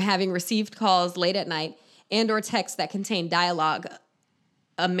phone from having received calls late at night and or texts that contained dialogue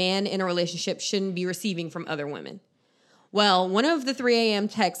a man in a relationship shouldn't be receiving from other women. Well, one of the 3 a.m.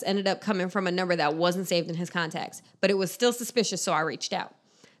 texts ended up coming from a number that wasn't saved in his contacts, but it was still suspicious, so I reached out.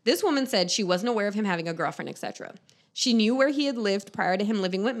 This woman said she wasn't aware of him having a girlfriend, etc. She knew where he had lived prior to him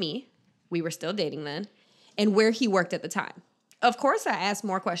living with me. We were still dating then. And where he worked at the time. Of course, I asked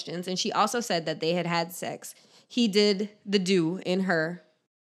more questions, and she also said that they had had sex. He did the do in her.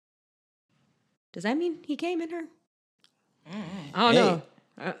 Does that mean he came in her? I don't know.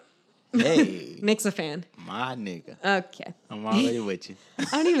 Hey, Nick's a fan. my nigga. Okay. I'm already with you. I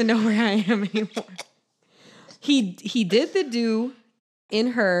don't even know where I am anymore. He did the do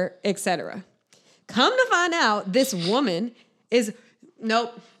in her, etc. Come to find out, this woman is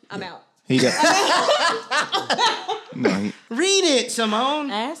nope. I'm out. He got. No, Read it, Simone.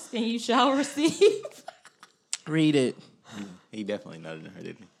 Ask and you shall receive. Read it. he definitely nutted her,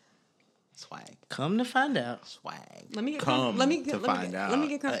 didn't he? Swag. Come to find out. Swag. Let me get Come let me to let me find get, out. let me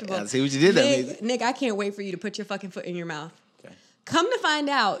get comfortable. I see what you did there. Nick, I can't wait for you to put your fucking foot in your mouth. Okay. Come to find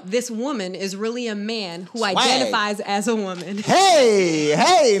out, this woman is really a man who Swag. identifies as a woman.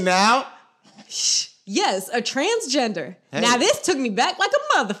 Hey now. Yes, a transgender. Hey. Now this took me back like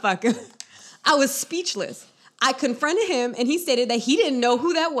a motherfucker. I was speechless. I confronted him and he stated that he didn't know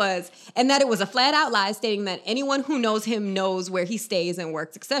who that was and that it was a flat out lie stating that anyone who knows him knows where he stays and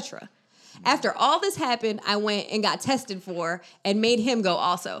works, etc. After all this happened, I went and got tested for and made him go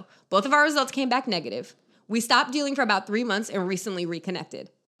also. Both of our results came back negative. We stopped dealing for about 3 months and recently reconnected.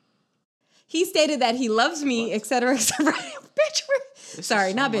 He stated that he loves me, etc., etc. Bitch,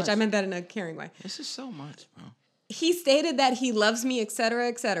 sorry, so not bitch. much. I meant that in a caring way. This is so much, bro. He stated that he loves me, etc.,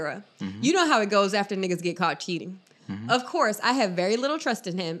 etc. You know how it goes after niggas get caught cheating. Of course, I have very little trust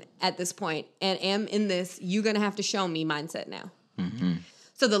in him at this point and am in this you gonna have to show me mindset now.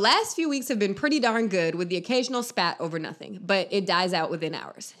 So the last few weeks have been pretty darn good with the occasional spat over nothing, but it dies out within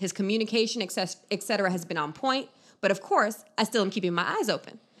hours. His communication, etc., has been on point, but of course, I still am keeping my eyes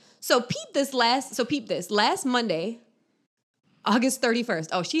open. So peep this. Last Monday, August 31st.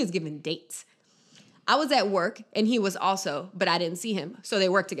 Oh, she is giving dates. I was at work and he was also, but I didn't see him. So they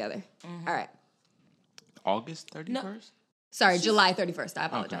worked together. All right. August 31st? Sorry, July 31st. I Okay, I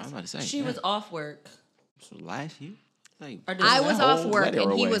apologize. was about to say. She was off work. So last year? Like, Or did I that was whole off work letter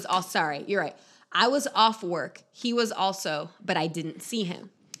and he away. was all sorry. You're right. I was off work. He was also, but I didn't see him.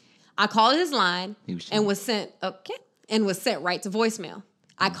 I called his line He was and was sent right to voicemail.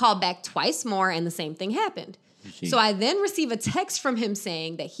 I called back twice more and the same thing happened. So I then receive a text from him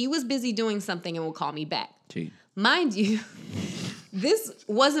saying that he was busy doing something and will call me back. Cheat. Mind you, this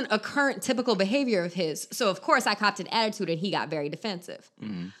wasn't a current typical behavior of his. So of course I copped an attitude and he got very defensive.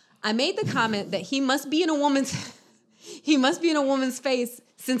 I made the comment that he must be in a woman's face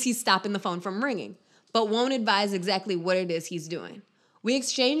since he's stopping the phone from ringing, but won't advise exactly what it is he's doing. We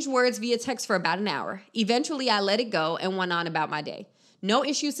exchanged words via text for about an hour. Eventually, I let it go and went on about my day. No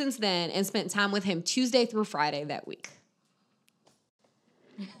issue since then and spent time with him Tuesday through Friday that week.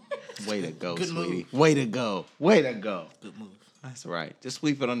 Way to go, Good sweetie. move. Way to go. Way to go. Good move. That's right. Just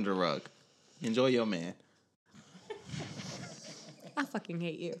sweep it under the rug. Enjoy your man. I fucking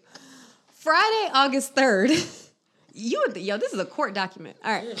hate you. Friday, August 3rd. This is a court document.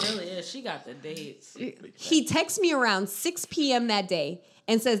 All right. It really is. She got the dates. He texts me around 6 p.m. that day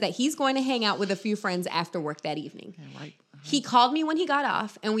and says that he's going to hang out with a few friends after work that evening. Right. He called me when he got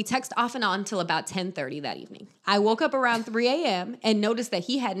off, and we text off and on until about 10:30 that evening. I woke up around 3 a.m. and noticed that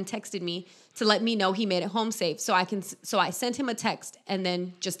he hadn't texted me to let me know he made it home safe, so I sent him a text and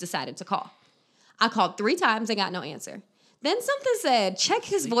then just decided to call. I called 3 times and got no answer. Then something said, check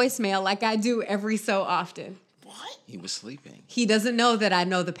his voicemail like I do every so often. What? He was sleeping He doesn't know that I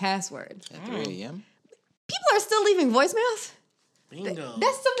know the password. at 3 a.m. People are still leaving voicemails? Bingo.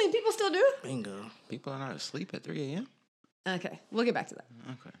 That's something people still do? Bingo. People are not asleep at 3 a.m.? Okay, we'll get back to that.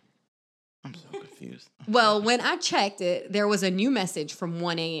 Okay. I'm so confused. Well, when I checked it, there was a new message from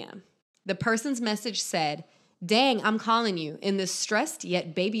 1 a.m. The person's message said, dang, I'm calling you in this stressed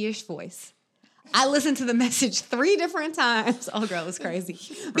yet babyish voice. I listened to the message 3 different times. Oh, girl, it's crazy.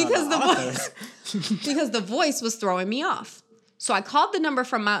 Because the voice was throwing me off. So I called the number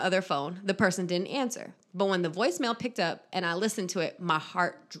from my other phone. The person didn't answer. But when the voicemail picked up and I listened to it, my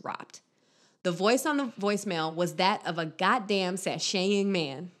heart dropped. The voice on the voicemail was that of a goddamn sashaying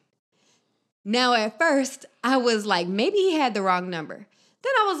man. Now, at first, I was like, maybe he had the wrong number.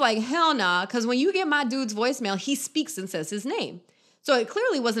 Then I was like, hell nah, because when you get my dude's voicemail, he speaks and says his name. So it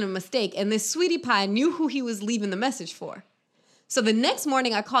clearly wasn't a mistake, and this sweetie pie knew who he was leaving the message for. So the next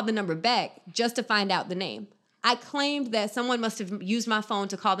morning, I called the number back just to find out the name. I claimed that someone must have used my phone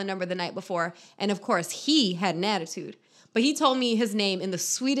to call the number the night before, and of course, he had an attitude. But he told me his name in the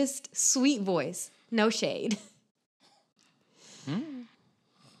sweetest, sweet voice. No shade.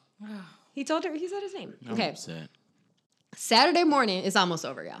 He said his name. I'm Okay. upset. Saturday morning is almost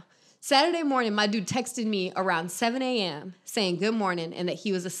over, y'all. Saturday morning, my dude texted me around 7 a.m. saying good morning and that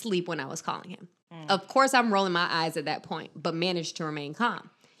he was asleep when I was calling him. Of course, I'm rolling my eyes at that point, but managed to remain calm.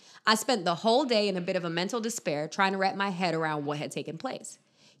 I spent the whole day in a bit of a mental despair trying to wrap my head around what had taken place.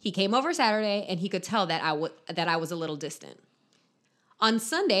 He came over Saturday, and he could tell that I was a little distant. On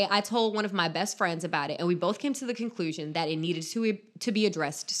Sunday, I told one of my best friends about it, and we both came to the conclusion that it needed to be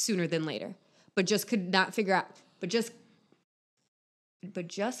addressed sooner than later, but just could figure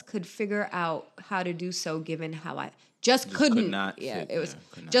out how to do so given how I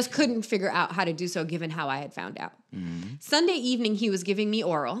couldn't figure out how to do so given how I had found out. Mm-hmm. Sunday evening, he was giving me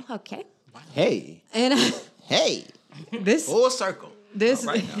oral. Okay. Hey. And Hey. this Full circle. This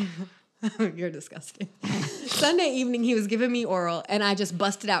All right now. You're disgusting. Sunday evening, he was giving me oral, and I just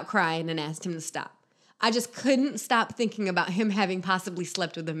busted out crying and asked him to stop. I just couldn't stop thinking about him having possibly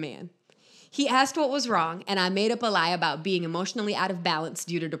slept with a man. He asked what was wrong, and I made up a lie about being emotionally out of balance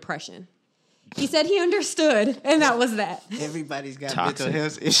due to depression. He said he understood, and that was that. Everybody's got Toxic. mental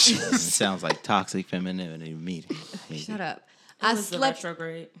health issues. Sounds like toxic femininity. Meeting. Shut up. It I was the slept.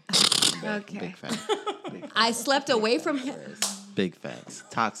 retrograde. Okay. Big facts. I slept away from him. Big facts.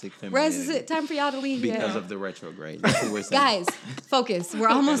 Toxic Rez, femininity. is it time for y'all to leave? Because Yeah. of the retrograde. That's what we're saying. Guys, focus. We're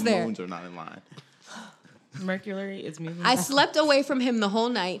almost The there. moons are not in line. Mercury is moving. I back. slept away from him the whole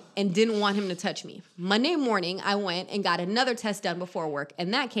night and didn't want him to touch me. Monday morning, I went and got another test done before work,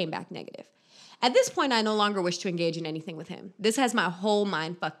 and that came back negative. At this point, I no longer wish to engage in anything with him. This has my whole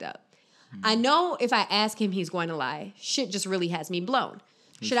mind fucked up. I know if I ask him, he's going to lie. Shit just really has me blown.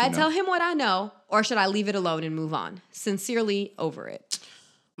 Should I tell him what I know, or should I leave it alone and move on? Sincerely, over it.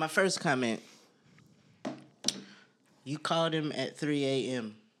 My first comment. You called him at 3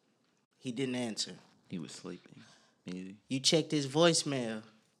 a.m. He didn't answer. He was sleeping. Easy. You checked his voicemail.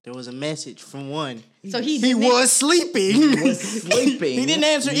 There was a message from one. So he He didn't- was sleeping. Sleeping. He didn't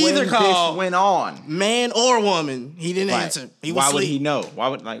answer when either call. This went on. Man or woman. He didn't Right. answer. He was Why asleep. would he know? Why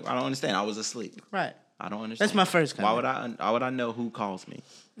would I don't understand. I was asleep. Right. I don't understand. That's my first Why comment. would I know who calls me?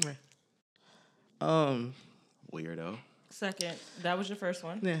 Weirdo. Second. That was your first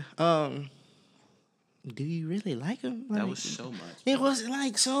one. Yeah. Do you really like him? That Like, was so much. It was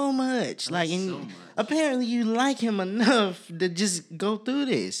like so much. Like, and so much. apparently you like him enough to just go through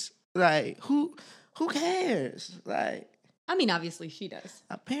this. Like, who cares? Like, I mean, obviously she does.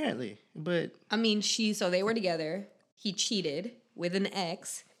 apparently, but I mean, so they were together. He cheated with an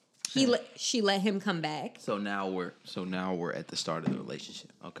ex. She let him come back. So now we're at the start of the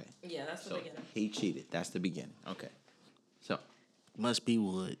relationship. Okay. Yeah, that's the So beginning. he cheated. That's the beginning. Okay. So must be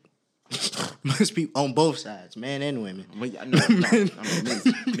wood. Must be on both sides, man and women. well, no, I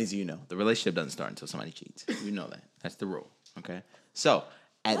mean, means you know the relationship doesn't start until somebody cheats. You know that. That's the rule. Okay. So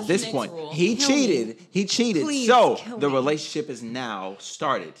at That's this Nick's point, rule. he Kill cheated. me. He cheated. Please, so kill the me. relationship is now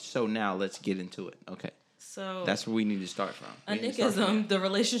started. So now let's get into it. Okay. So That's where we need to start from. a We need to start from Nickism, the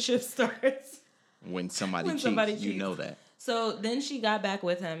relationship starts. when somebody when cheats. somebody You cheats. know that. So then she got back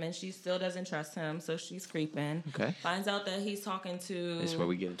with him, and she still doesn't trust him. So she's creeping. Okay. Finds out that he's talking to. This is where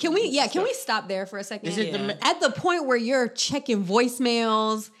we get into Can we? this Yeah. Can stuff. we stop there for a second? Is it Yeah. At the point where you're checking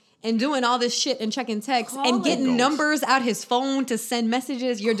voicemails and doing all this shit and checking texts and Calling. getting Goals. numbers out his phone to send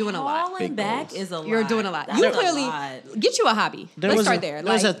messages, you're doing a lot. Calling Big back goals. is a lot. You're doing a lot. That's You a clearly lot. get you a hobby. Let's start there.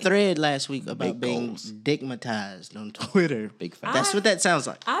 There was a Like, thread last week about Big being goals. digmatized on Twitter. Big fact. That's what that sounds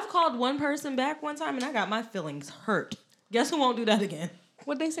like. I've called one person back one time, and I got my feelings hurt. Guess who won't do that again?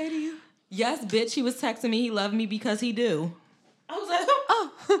 what'd they say to you? Yes, bitch. He was texting me. He loved me because he do. I was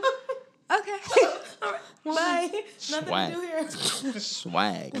like, Okay. all right, bye. Nothing Swag. to do here.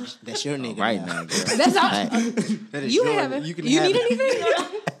 Swag. That's your nigga. Right now. now, girl. That's all. Hey, That is You your- have it. You can need have it.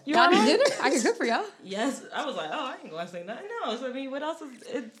 anything? You Got any alright? dinner? I can cook for y'all. Yes, I was like, oh, I ain't gonna say nothing else. I mean, what else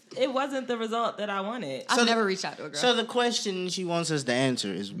is it wasn't the result that I wanted. I've never reached out to a girl. So the question she wants us to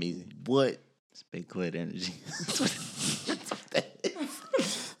answer is Easy. what? It's big clit energy.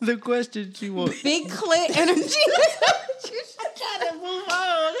 The question she wants. Big clit energy. Gotta move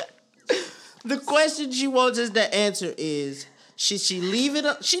on. The question she wants us to answer is: should she leave it?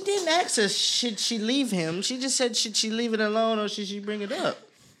 She didn't ask us. Should she leave him? She just said, should she leave it alone or should she bring it up?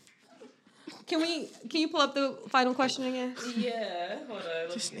 Can you pull up the final question again? Yeah, hold on.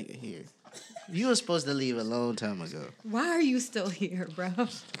 This nigga here. You were supposed to leave a long time ago. Why are you still here, bro? All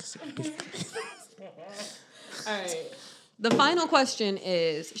right. The final question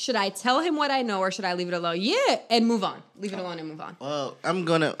is, should I tell him what I know or should I leave it alone? Yeah, and move on. Leave it alone and move on. Well, I'm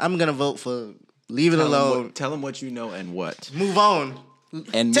gonna vote for leave it alone. Tell him what you know and what. Move on.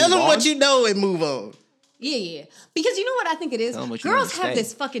 And Tell move him on? what you know and move on. Yeah. Because you know what I think it is? Tell 'em what you Girls wanna have say.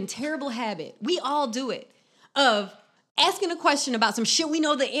 this fucking terrible habit. We all do it. Of asking a question about some shit we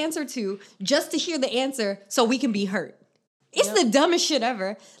know the answer to just to hear the answer so we can be hurt. It's the dumbest shit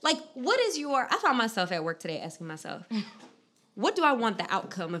ever. Like, I found myself at work today asking myself, what do I want the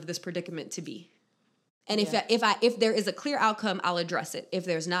outcome of this predicament to be? And if there is a clear outcome, I'll address it. If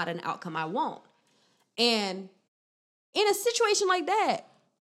there's not an outcome, I won't. And in a situation like that,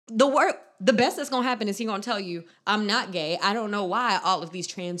 the best that's gonna happen is he gonna tell you, I'm not gay. I don't know why all of these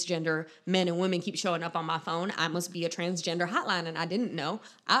transgender men and women keep showing up on my phone. I must be a transgender hotline and I didn't know.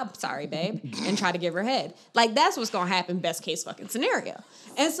 I'm sorry, babe. And try to give her head. Like, that's what's gonna happen, best case fucking scenario.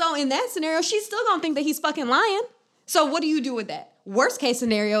 And so in that scenario, she's still gonna think that he's fucking lying. So what do you do with that? Worst case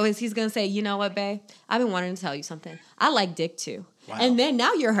scenario is he's gonna say, you know what, babe? I've been wanting to tell you something. I like dick too. Wow. And then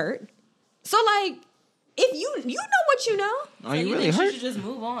now you're hurt. So like, if you know what you know, Are you you really think hurt? she should just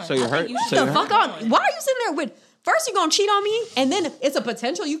move on? So you're I think hurt? you should So the you're just fuck move on. Why are you sitting there with? First you're gonna cheat on me, and then it's a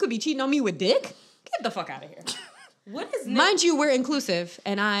potential you could be cheating on me with dick. Get the fuck out of here. What is Nick? Mind you, we're inclusive,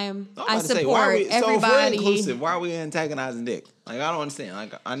 and I about to support say, why are we, So if we're everybody. inclusive, why are we antagonizing dick? Like, I don't understand.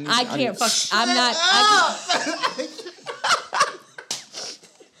 Like, I can't fuck.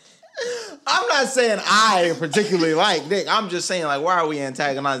 I'm not saying I particularly like dick. I'm just saying, like, why are we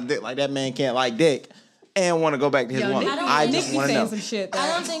antagonizing dick? Like, that man can't like dick and want to go back to his woman. I Nick just be want to saying know. some shit. I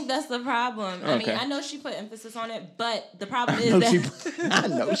don't think that's the problem. I mean, Okay. I know she put emphasis on it, but the problem is that I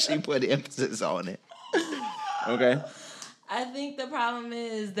know she put emphasis on it. Okay. I think the problem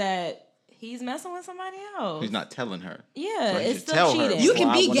is that he's messing with somebody else. He's not telling her. Yeah, So he it's should still tell her. cheating. You can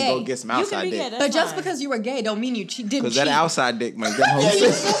well, be I wanna gay. Go get some You can outside be dick. gay. That's But just fine. because you were gay, don't mean you didn't Because cheat. that outside dick might get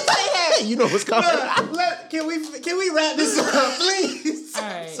home. You know what's coming. Can we wrap this up, please? All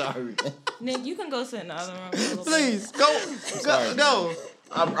right, Sorry. Nick, you can go sit in the other room. For a little Please bit. go. No.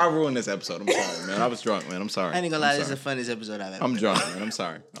 I ruined this episode. I'm sorry, man. I was drunk, man. I'm sorry. I ain't gonna lie. I'm This is the sorry. funniest episode I've ever. I'm drunk, man. I'm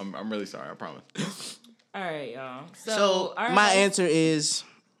sorry. I'm really sorry. I promise. All right, y'all. So our my advice- answer is,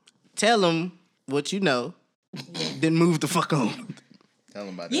 tell them what you know, then move the fuck on. Tell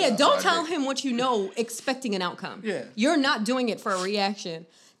him about that. Yeah, don't outside tell dick. him what you know expecting an outcome. Yeah. You're not doing it for a reaction.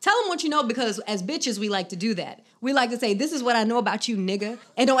 Tell him what you know because as bitches, we like to do that. We like to say, this is what I know about you, nigga,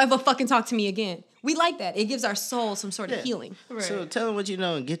 and don't ever fucking talk to me again. We like that. It gives our soul some sort of Yeah. healing. Right. So tell them what you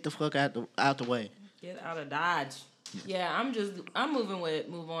know and get the fuck out the way. Get out of Dodge. Yeah, I'm moving with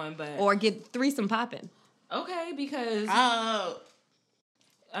move on, but Or get threesome popping. okay, because I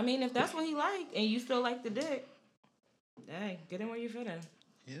mean, if that's what he like and you still like the dick, hey, get in where you fit in.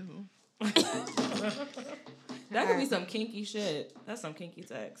 Ew. That could be some kinky shit. That's some kinky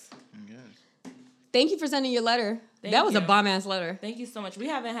sex. Yes. Thank you for sending your letter. Thank that was a you. bomb-ass letter. Thank you so much. We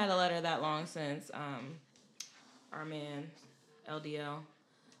haven't had a letter that long since our man LDL.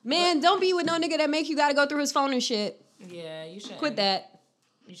 Man, don't be with no nigga that make you gotta go through his phone and shit. Yeah, you should Quit that.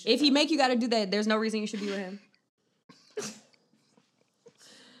 If he make you gotta do that, there's no reason you should be with him.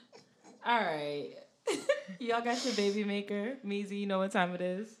 All right. Y'all got your baby maker. Meezy, you know what time it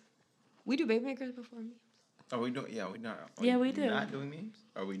is. We do baby makers before me. Are we doing? Yeah, we not. Yeah, we do. Not doing memes?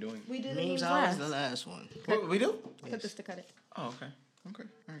 Are we doing? We do Memes always the last one. What, we do? Cut this to cut it. Oh, okay. Okay.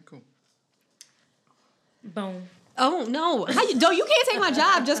 All right. Cool. Boom. Oh no! How you can't take my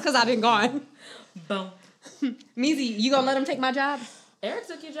job just because I've been gone. Boom. Meezy, you gonna let him take my job? Eric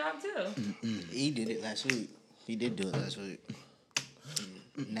took your job too. He did it last week. He did do it last week.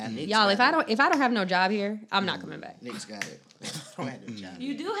 Now Nick's Y'all, got if I don't have no job here, I'm not coming back. Nick's got it. I don't have no job.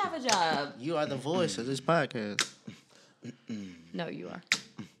 You do have a job. You are the voice of this podcast. No, you are.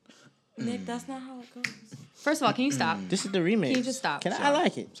 Nick, that's not how it goes. First of all, can you stop? This is the remix. Can you just stop? I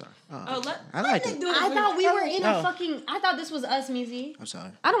like it. Sorry. Oh, I like it. I thought we were in Oh. a fucking. I thought this was us, Meezy. I'm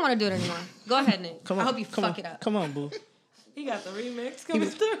sorry. I don't want to do it anymore. Go ahead, Nick. Come on. I hope you come fuck on. it up. Come on, boo. He got the remix coming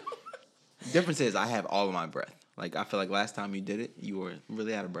through. Difference is I have all of my breath. Like I feel like last time you did it, you were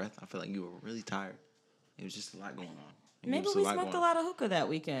really out of breath. I feel like you were really tired. It was just a lot going on. It Maybe was we lot smoked going a on. lot of hookah that It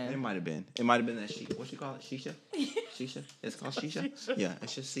weekend. might have been. It might have been that shisha. What you call it? Shisha? Shisha? It's called shisha? Yeah,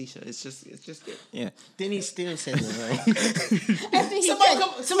 it's just shisha. It's just good. Yeah. Then he still said it right. After he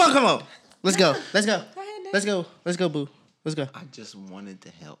Somebody come on. Let's go. Let's go. Go ahead, Nick. Let's go. Let's go, boo. Let's go. I just wanted to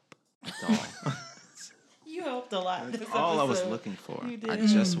help. That's all. You helped a lot. That's all I was looking for. You did. I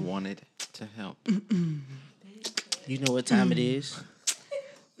just wanted to help. You know what time it is?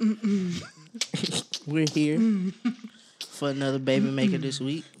 We're here for another baby maker this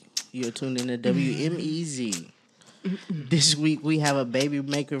week. You're tuned in to WMEZ. This week we have a baby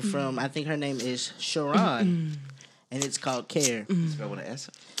maker from, I think her name is Sharon, and it's called Care. Spell with an S?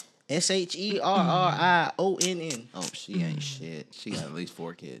 SHERRIONN. Oh, she ain't shit. She got at least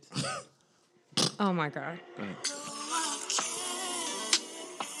 4 kids. Oh my god. Go ahead.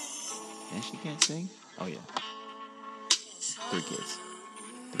 And she can't sing? Oh, yeah. 3 kids.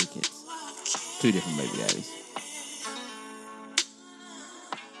 3 kids. 2 different baby daddies.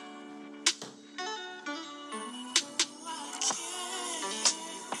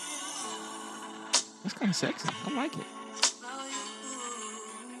 That's kind of sexy. I like it.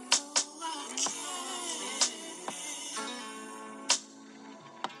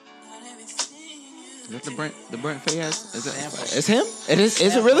 Is that the Brent Fayez? Is that it's him? It is.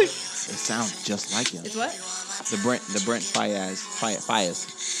 Is it really? It sounds just like him. It's what? The Brent Fayez. Fayez.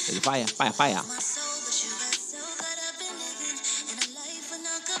 Is it Fire?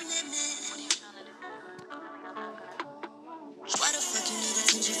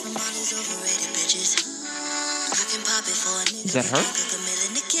 Is that her?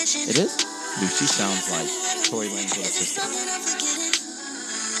 It is? Dude, she sounds like Tory Lane's little sister.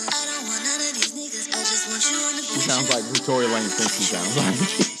 She sounds like who Tory Lane thinks she sounds like.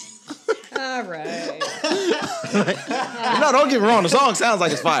 All right. No, don't get me wrong. The song sounds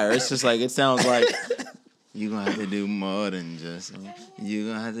like it's fire. It's just like, it sounds like you gonna have to do more than just, you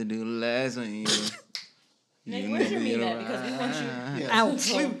gonna have to do less when you. Nick, where's your meme at? Because we want you.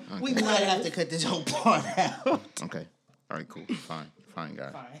 Ouch. We might have to cut this whole part out. Okay. All right, cool. Fine,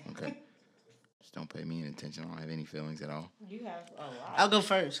 guy. Fine. Okay. Just don't pay me any attention. I don't have any feelings at all. You have a lot. I'll go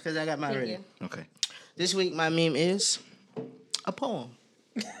first because I got mine ready. you. Okay. This week, my meme is a poem.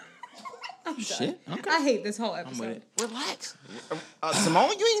 Shit. Okay. I hate this whole I'm with episode. it. Relax.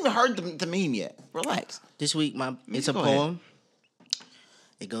 Simone, you ain't even heard the meme yet. Relax. This week, it's a Go ahead. poem.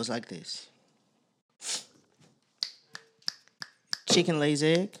 It goes like this. Chicken lays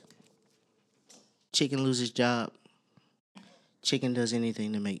egg. Chicken loses job. Chicken does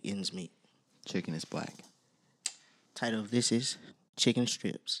anything to make ends meet. Chicken is black. Title of this is Chicken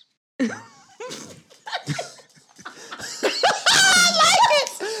Strips.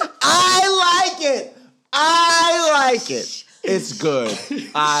 I like it. It's good.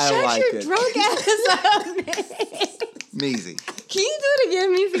 I like Your it. drunk ass up, man. Measy. Can you do it again,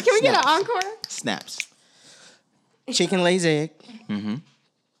 Measy? Can we get an encore? Snaps. Chicken lays egg. Mm-hmm.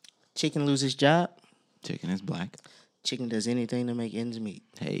 Chicken loses job. Chicken is black. Chicken does anything to make ends meet.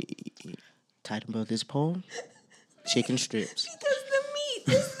 Hey. Title of this poem, Chicken Strips. Because the meat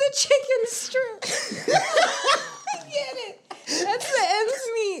is the chicken strip. I get it. That's the ends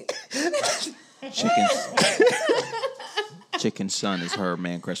meat. Chicken's son is her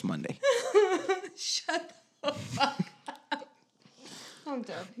Man Crush Monday. Shut the fuck up. I'm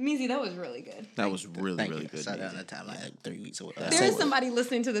done. Measy, that was really good. That was really, Thank really you. good. I saw that Measy. on the time like 3 weeks away. There's somebody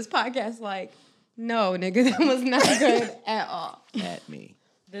listening to this podcast like, no, nigga, that was not good at all. At me.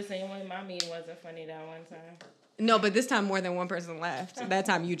 The same way my meme wasn't funny that one time. No, but this time more than one person laughed. That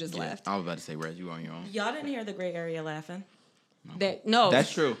time you just laughed. I was about to say, Rez, you on your own. Y'all didn't hear the gray area laughing. No, That's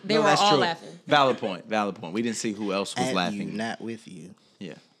true. They No, were that's all true. laughing. Valid point. We didn't see who else was At laughing. you, not with you.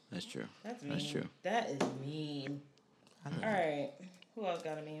 Yeah, that's true. That's mean. That's true. That is mean. All right. Who else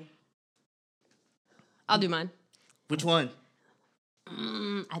got a meme? I'll do mine. Which one?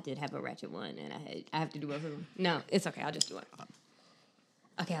 I did have a ratchet one, and I have to do both of them. No, it's okay. I'll just do one.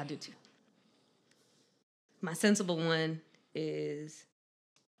 Okay, I'll do two. My sensible one is,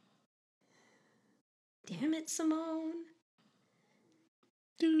 damn it, Simone.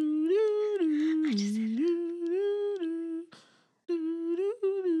 I just said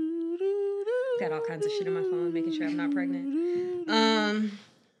got all kinds of shit on my phone, making sure I'm not pregnant.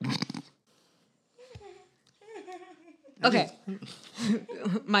 Okay.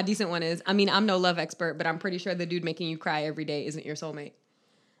 My decent one is, I mean, I'm no love expert, but I'm pretty sure the dude making you cry every day isn't your soulmate.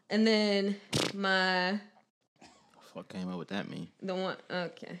 And then the Fuck came up with that meme. one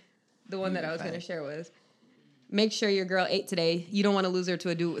that I was going to share was, make sure your girl ate today. You don't want to lose her to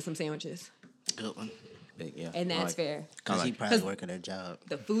a dude with some sandwiches. Good one. Big, yeah. And I that's like fair. I Because like he it. probably 'Cause- working a job.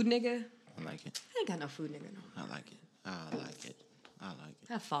 The food nigga? I like it. I ain't got no food nigga, no. I like it. I like it. I like it.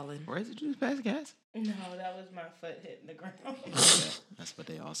 I've fallen. Where is it? Just past gas? No, that was my foot hitting the ground. That's what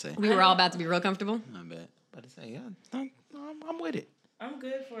they all say. We were all about to be real comfortable. I bet. About to say, yeah, I'm with it. I'm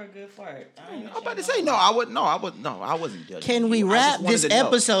good for a good fart. I'm about to say, no, I wouldn't. No, I wasn't judging. Can we you. I just wrap wanted this to know.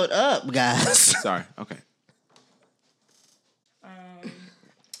 episode up, guys? Sorry. Okay. I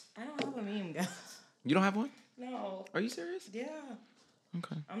don't have a meme, guys. You don't have one? No. Are you serious? Yeah.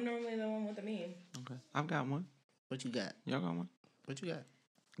 Okay. I'm normally the one with the meme. Okay. I've got one. What you got? Y'all got one? What you got?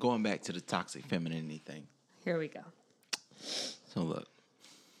 Going back to the toxic femininity thing. Here we go. So look,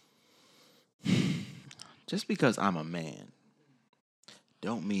 just because I'm a man,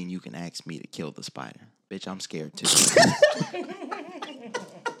 don't mean you can ask me to kill the spider. Bitch, I'm scared too.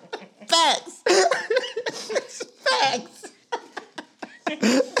 Facts. Facts.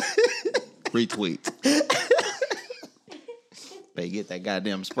 Retweet. Better get that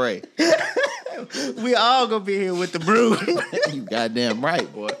goddamn spray. We all gonna be here with the brew. You goddamn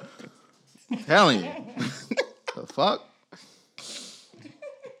right, boy. Telling you. The fuck?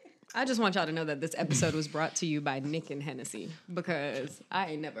 I just want y'all to know that this episode was brought to you by Nick and Hennessy, because I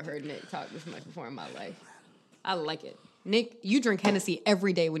ain't never heard Nick talk this much before in my life. I like it. Nick, you drink Hennessy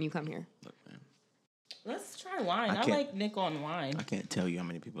every day when you come here. Look, man, Let's try wine. I can't- like Nick on wine. I can't tell you how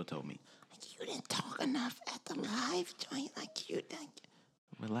many people told me, you didn't talk enough at the live joint. Like, you didn't.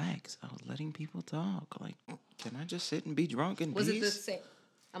 Relax. I was letting people talk. Like, can I just sit and be drunk in Was peace? it the same?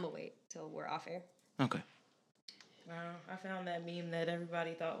 I'm gonna wait till we're off air. Okay. I found that meme that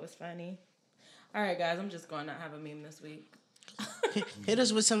everybody thought was funny. All right, guys, I'm just going to not have a meme this week. Hit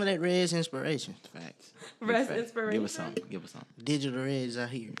us with some of that Reds inspiration. Facts. Reds Big facts. inspiration? Give us some. Give us some. Digital Reds out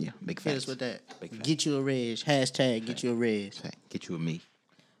here. Yeah, big Hit facts. us with that. Big facts. Get you a Reds. Hashtag get you a Reds. Fact. Get you a me.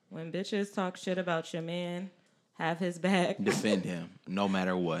 When bitches talk shit about your man, have his back. Defend him, no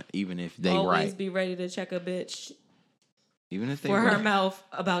matter what, even if they Always right. be ready to check a bitch Even if they for her right. mouth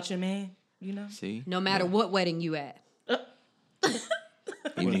about your man. You know. See, No matter what wedding you at.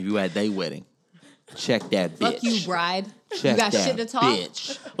 even if you at their wedding, check that bitch. Fuck you, bride. Check You got that shit to talk?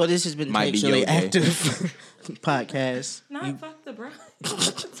 bitch. Well, this has been Might be Textually your day. Active podcast. Not fuck the bride.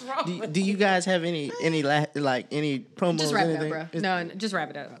 What's wrong with Do you guys have any promos? Just wrap it up, anything? bro. No, just wrap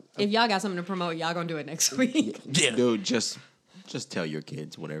it up. If y'all got something to promote, y'all gonna do it next week. Yeah. Dude, just tell your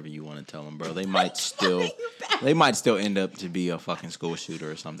kids whatever you want to tell them, bro. They might still end up to be a fucking school shooter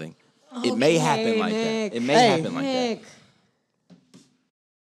or something. It may happen like Nick. that. It may Hey, happen like that. Nick.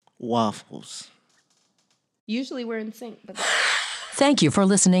 Waffles. Usually we're in sync, but Thank you for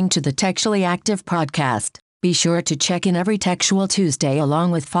listening to the Textually Active podcast. Be sure to check in every Textual Tuesday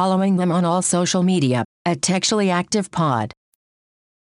along with following them on all social media at Textually Active Pod.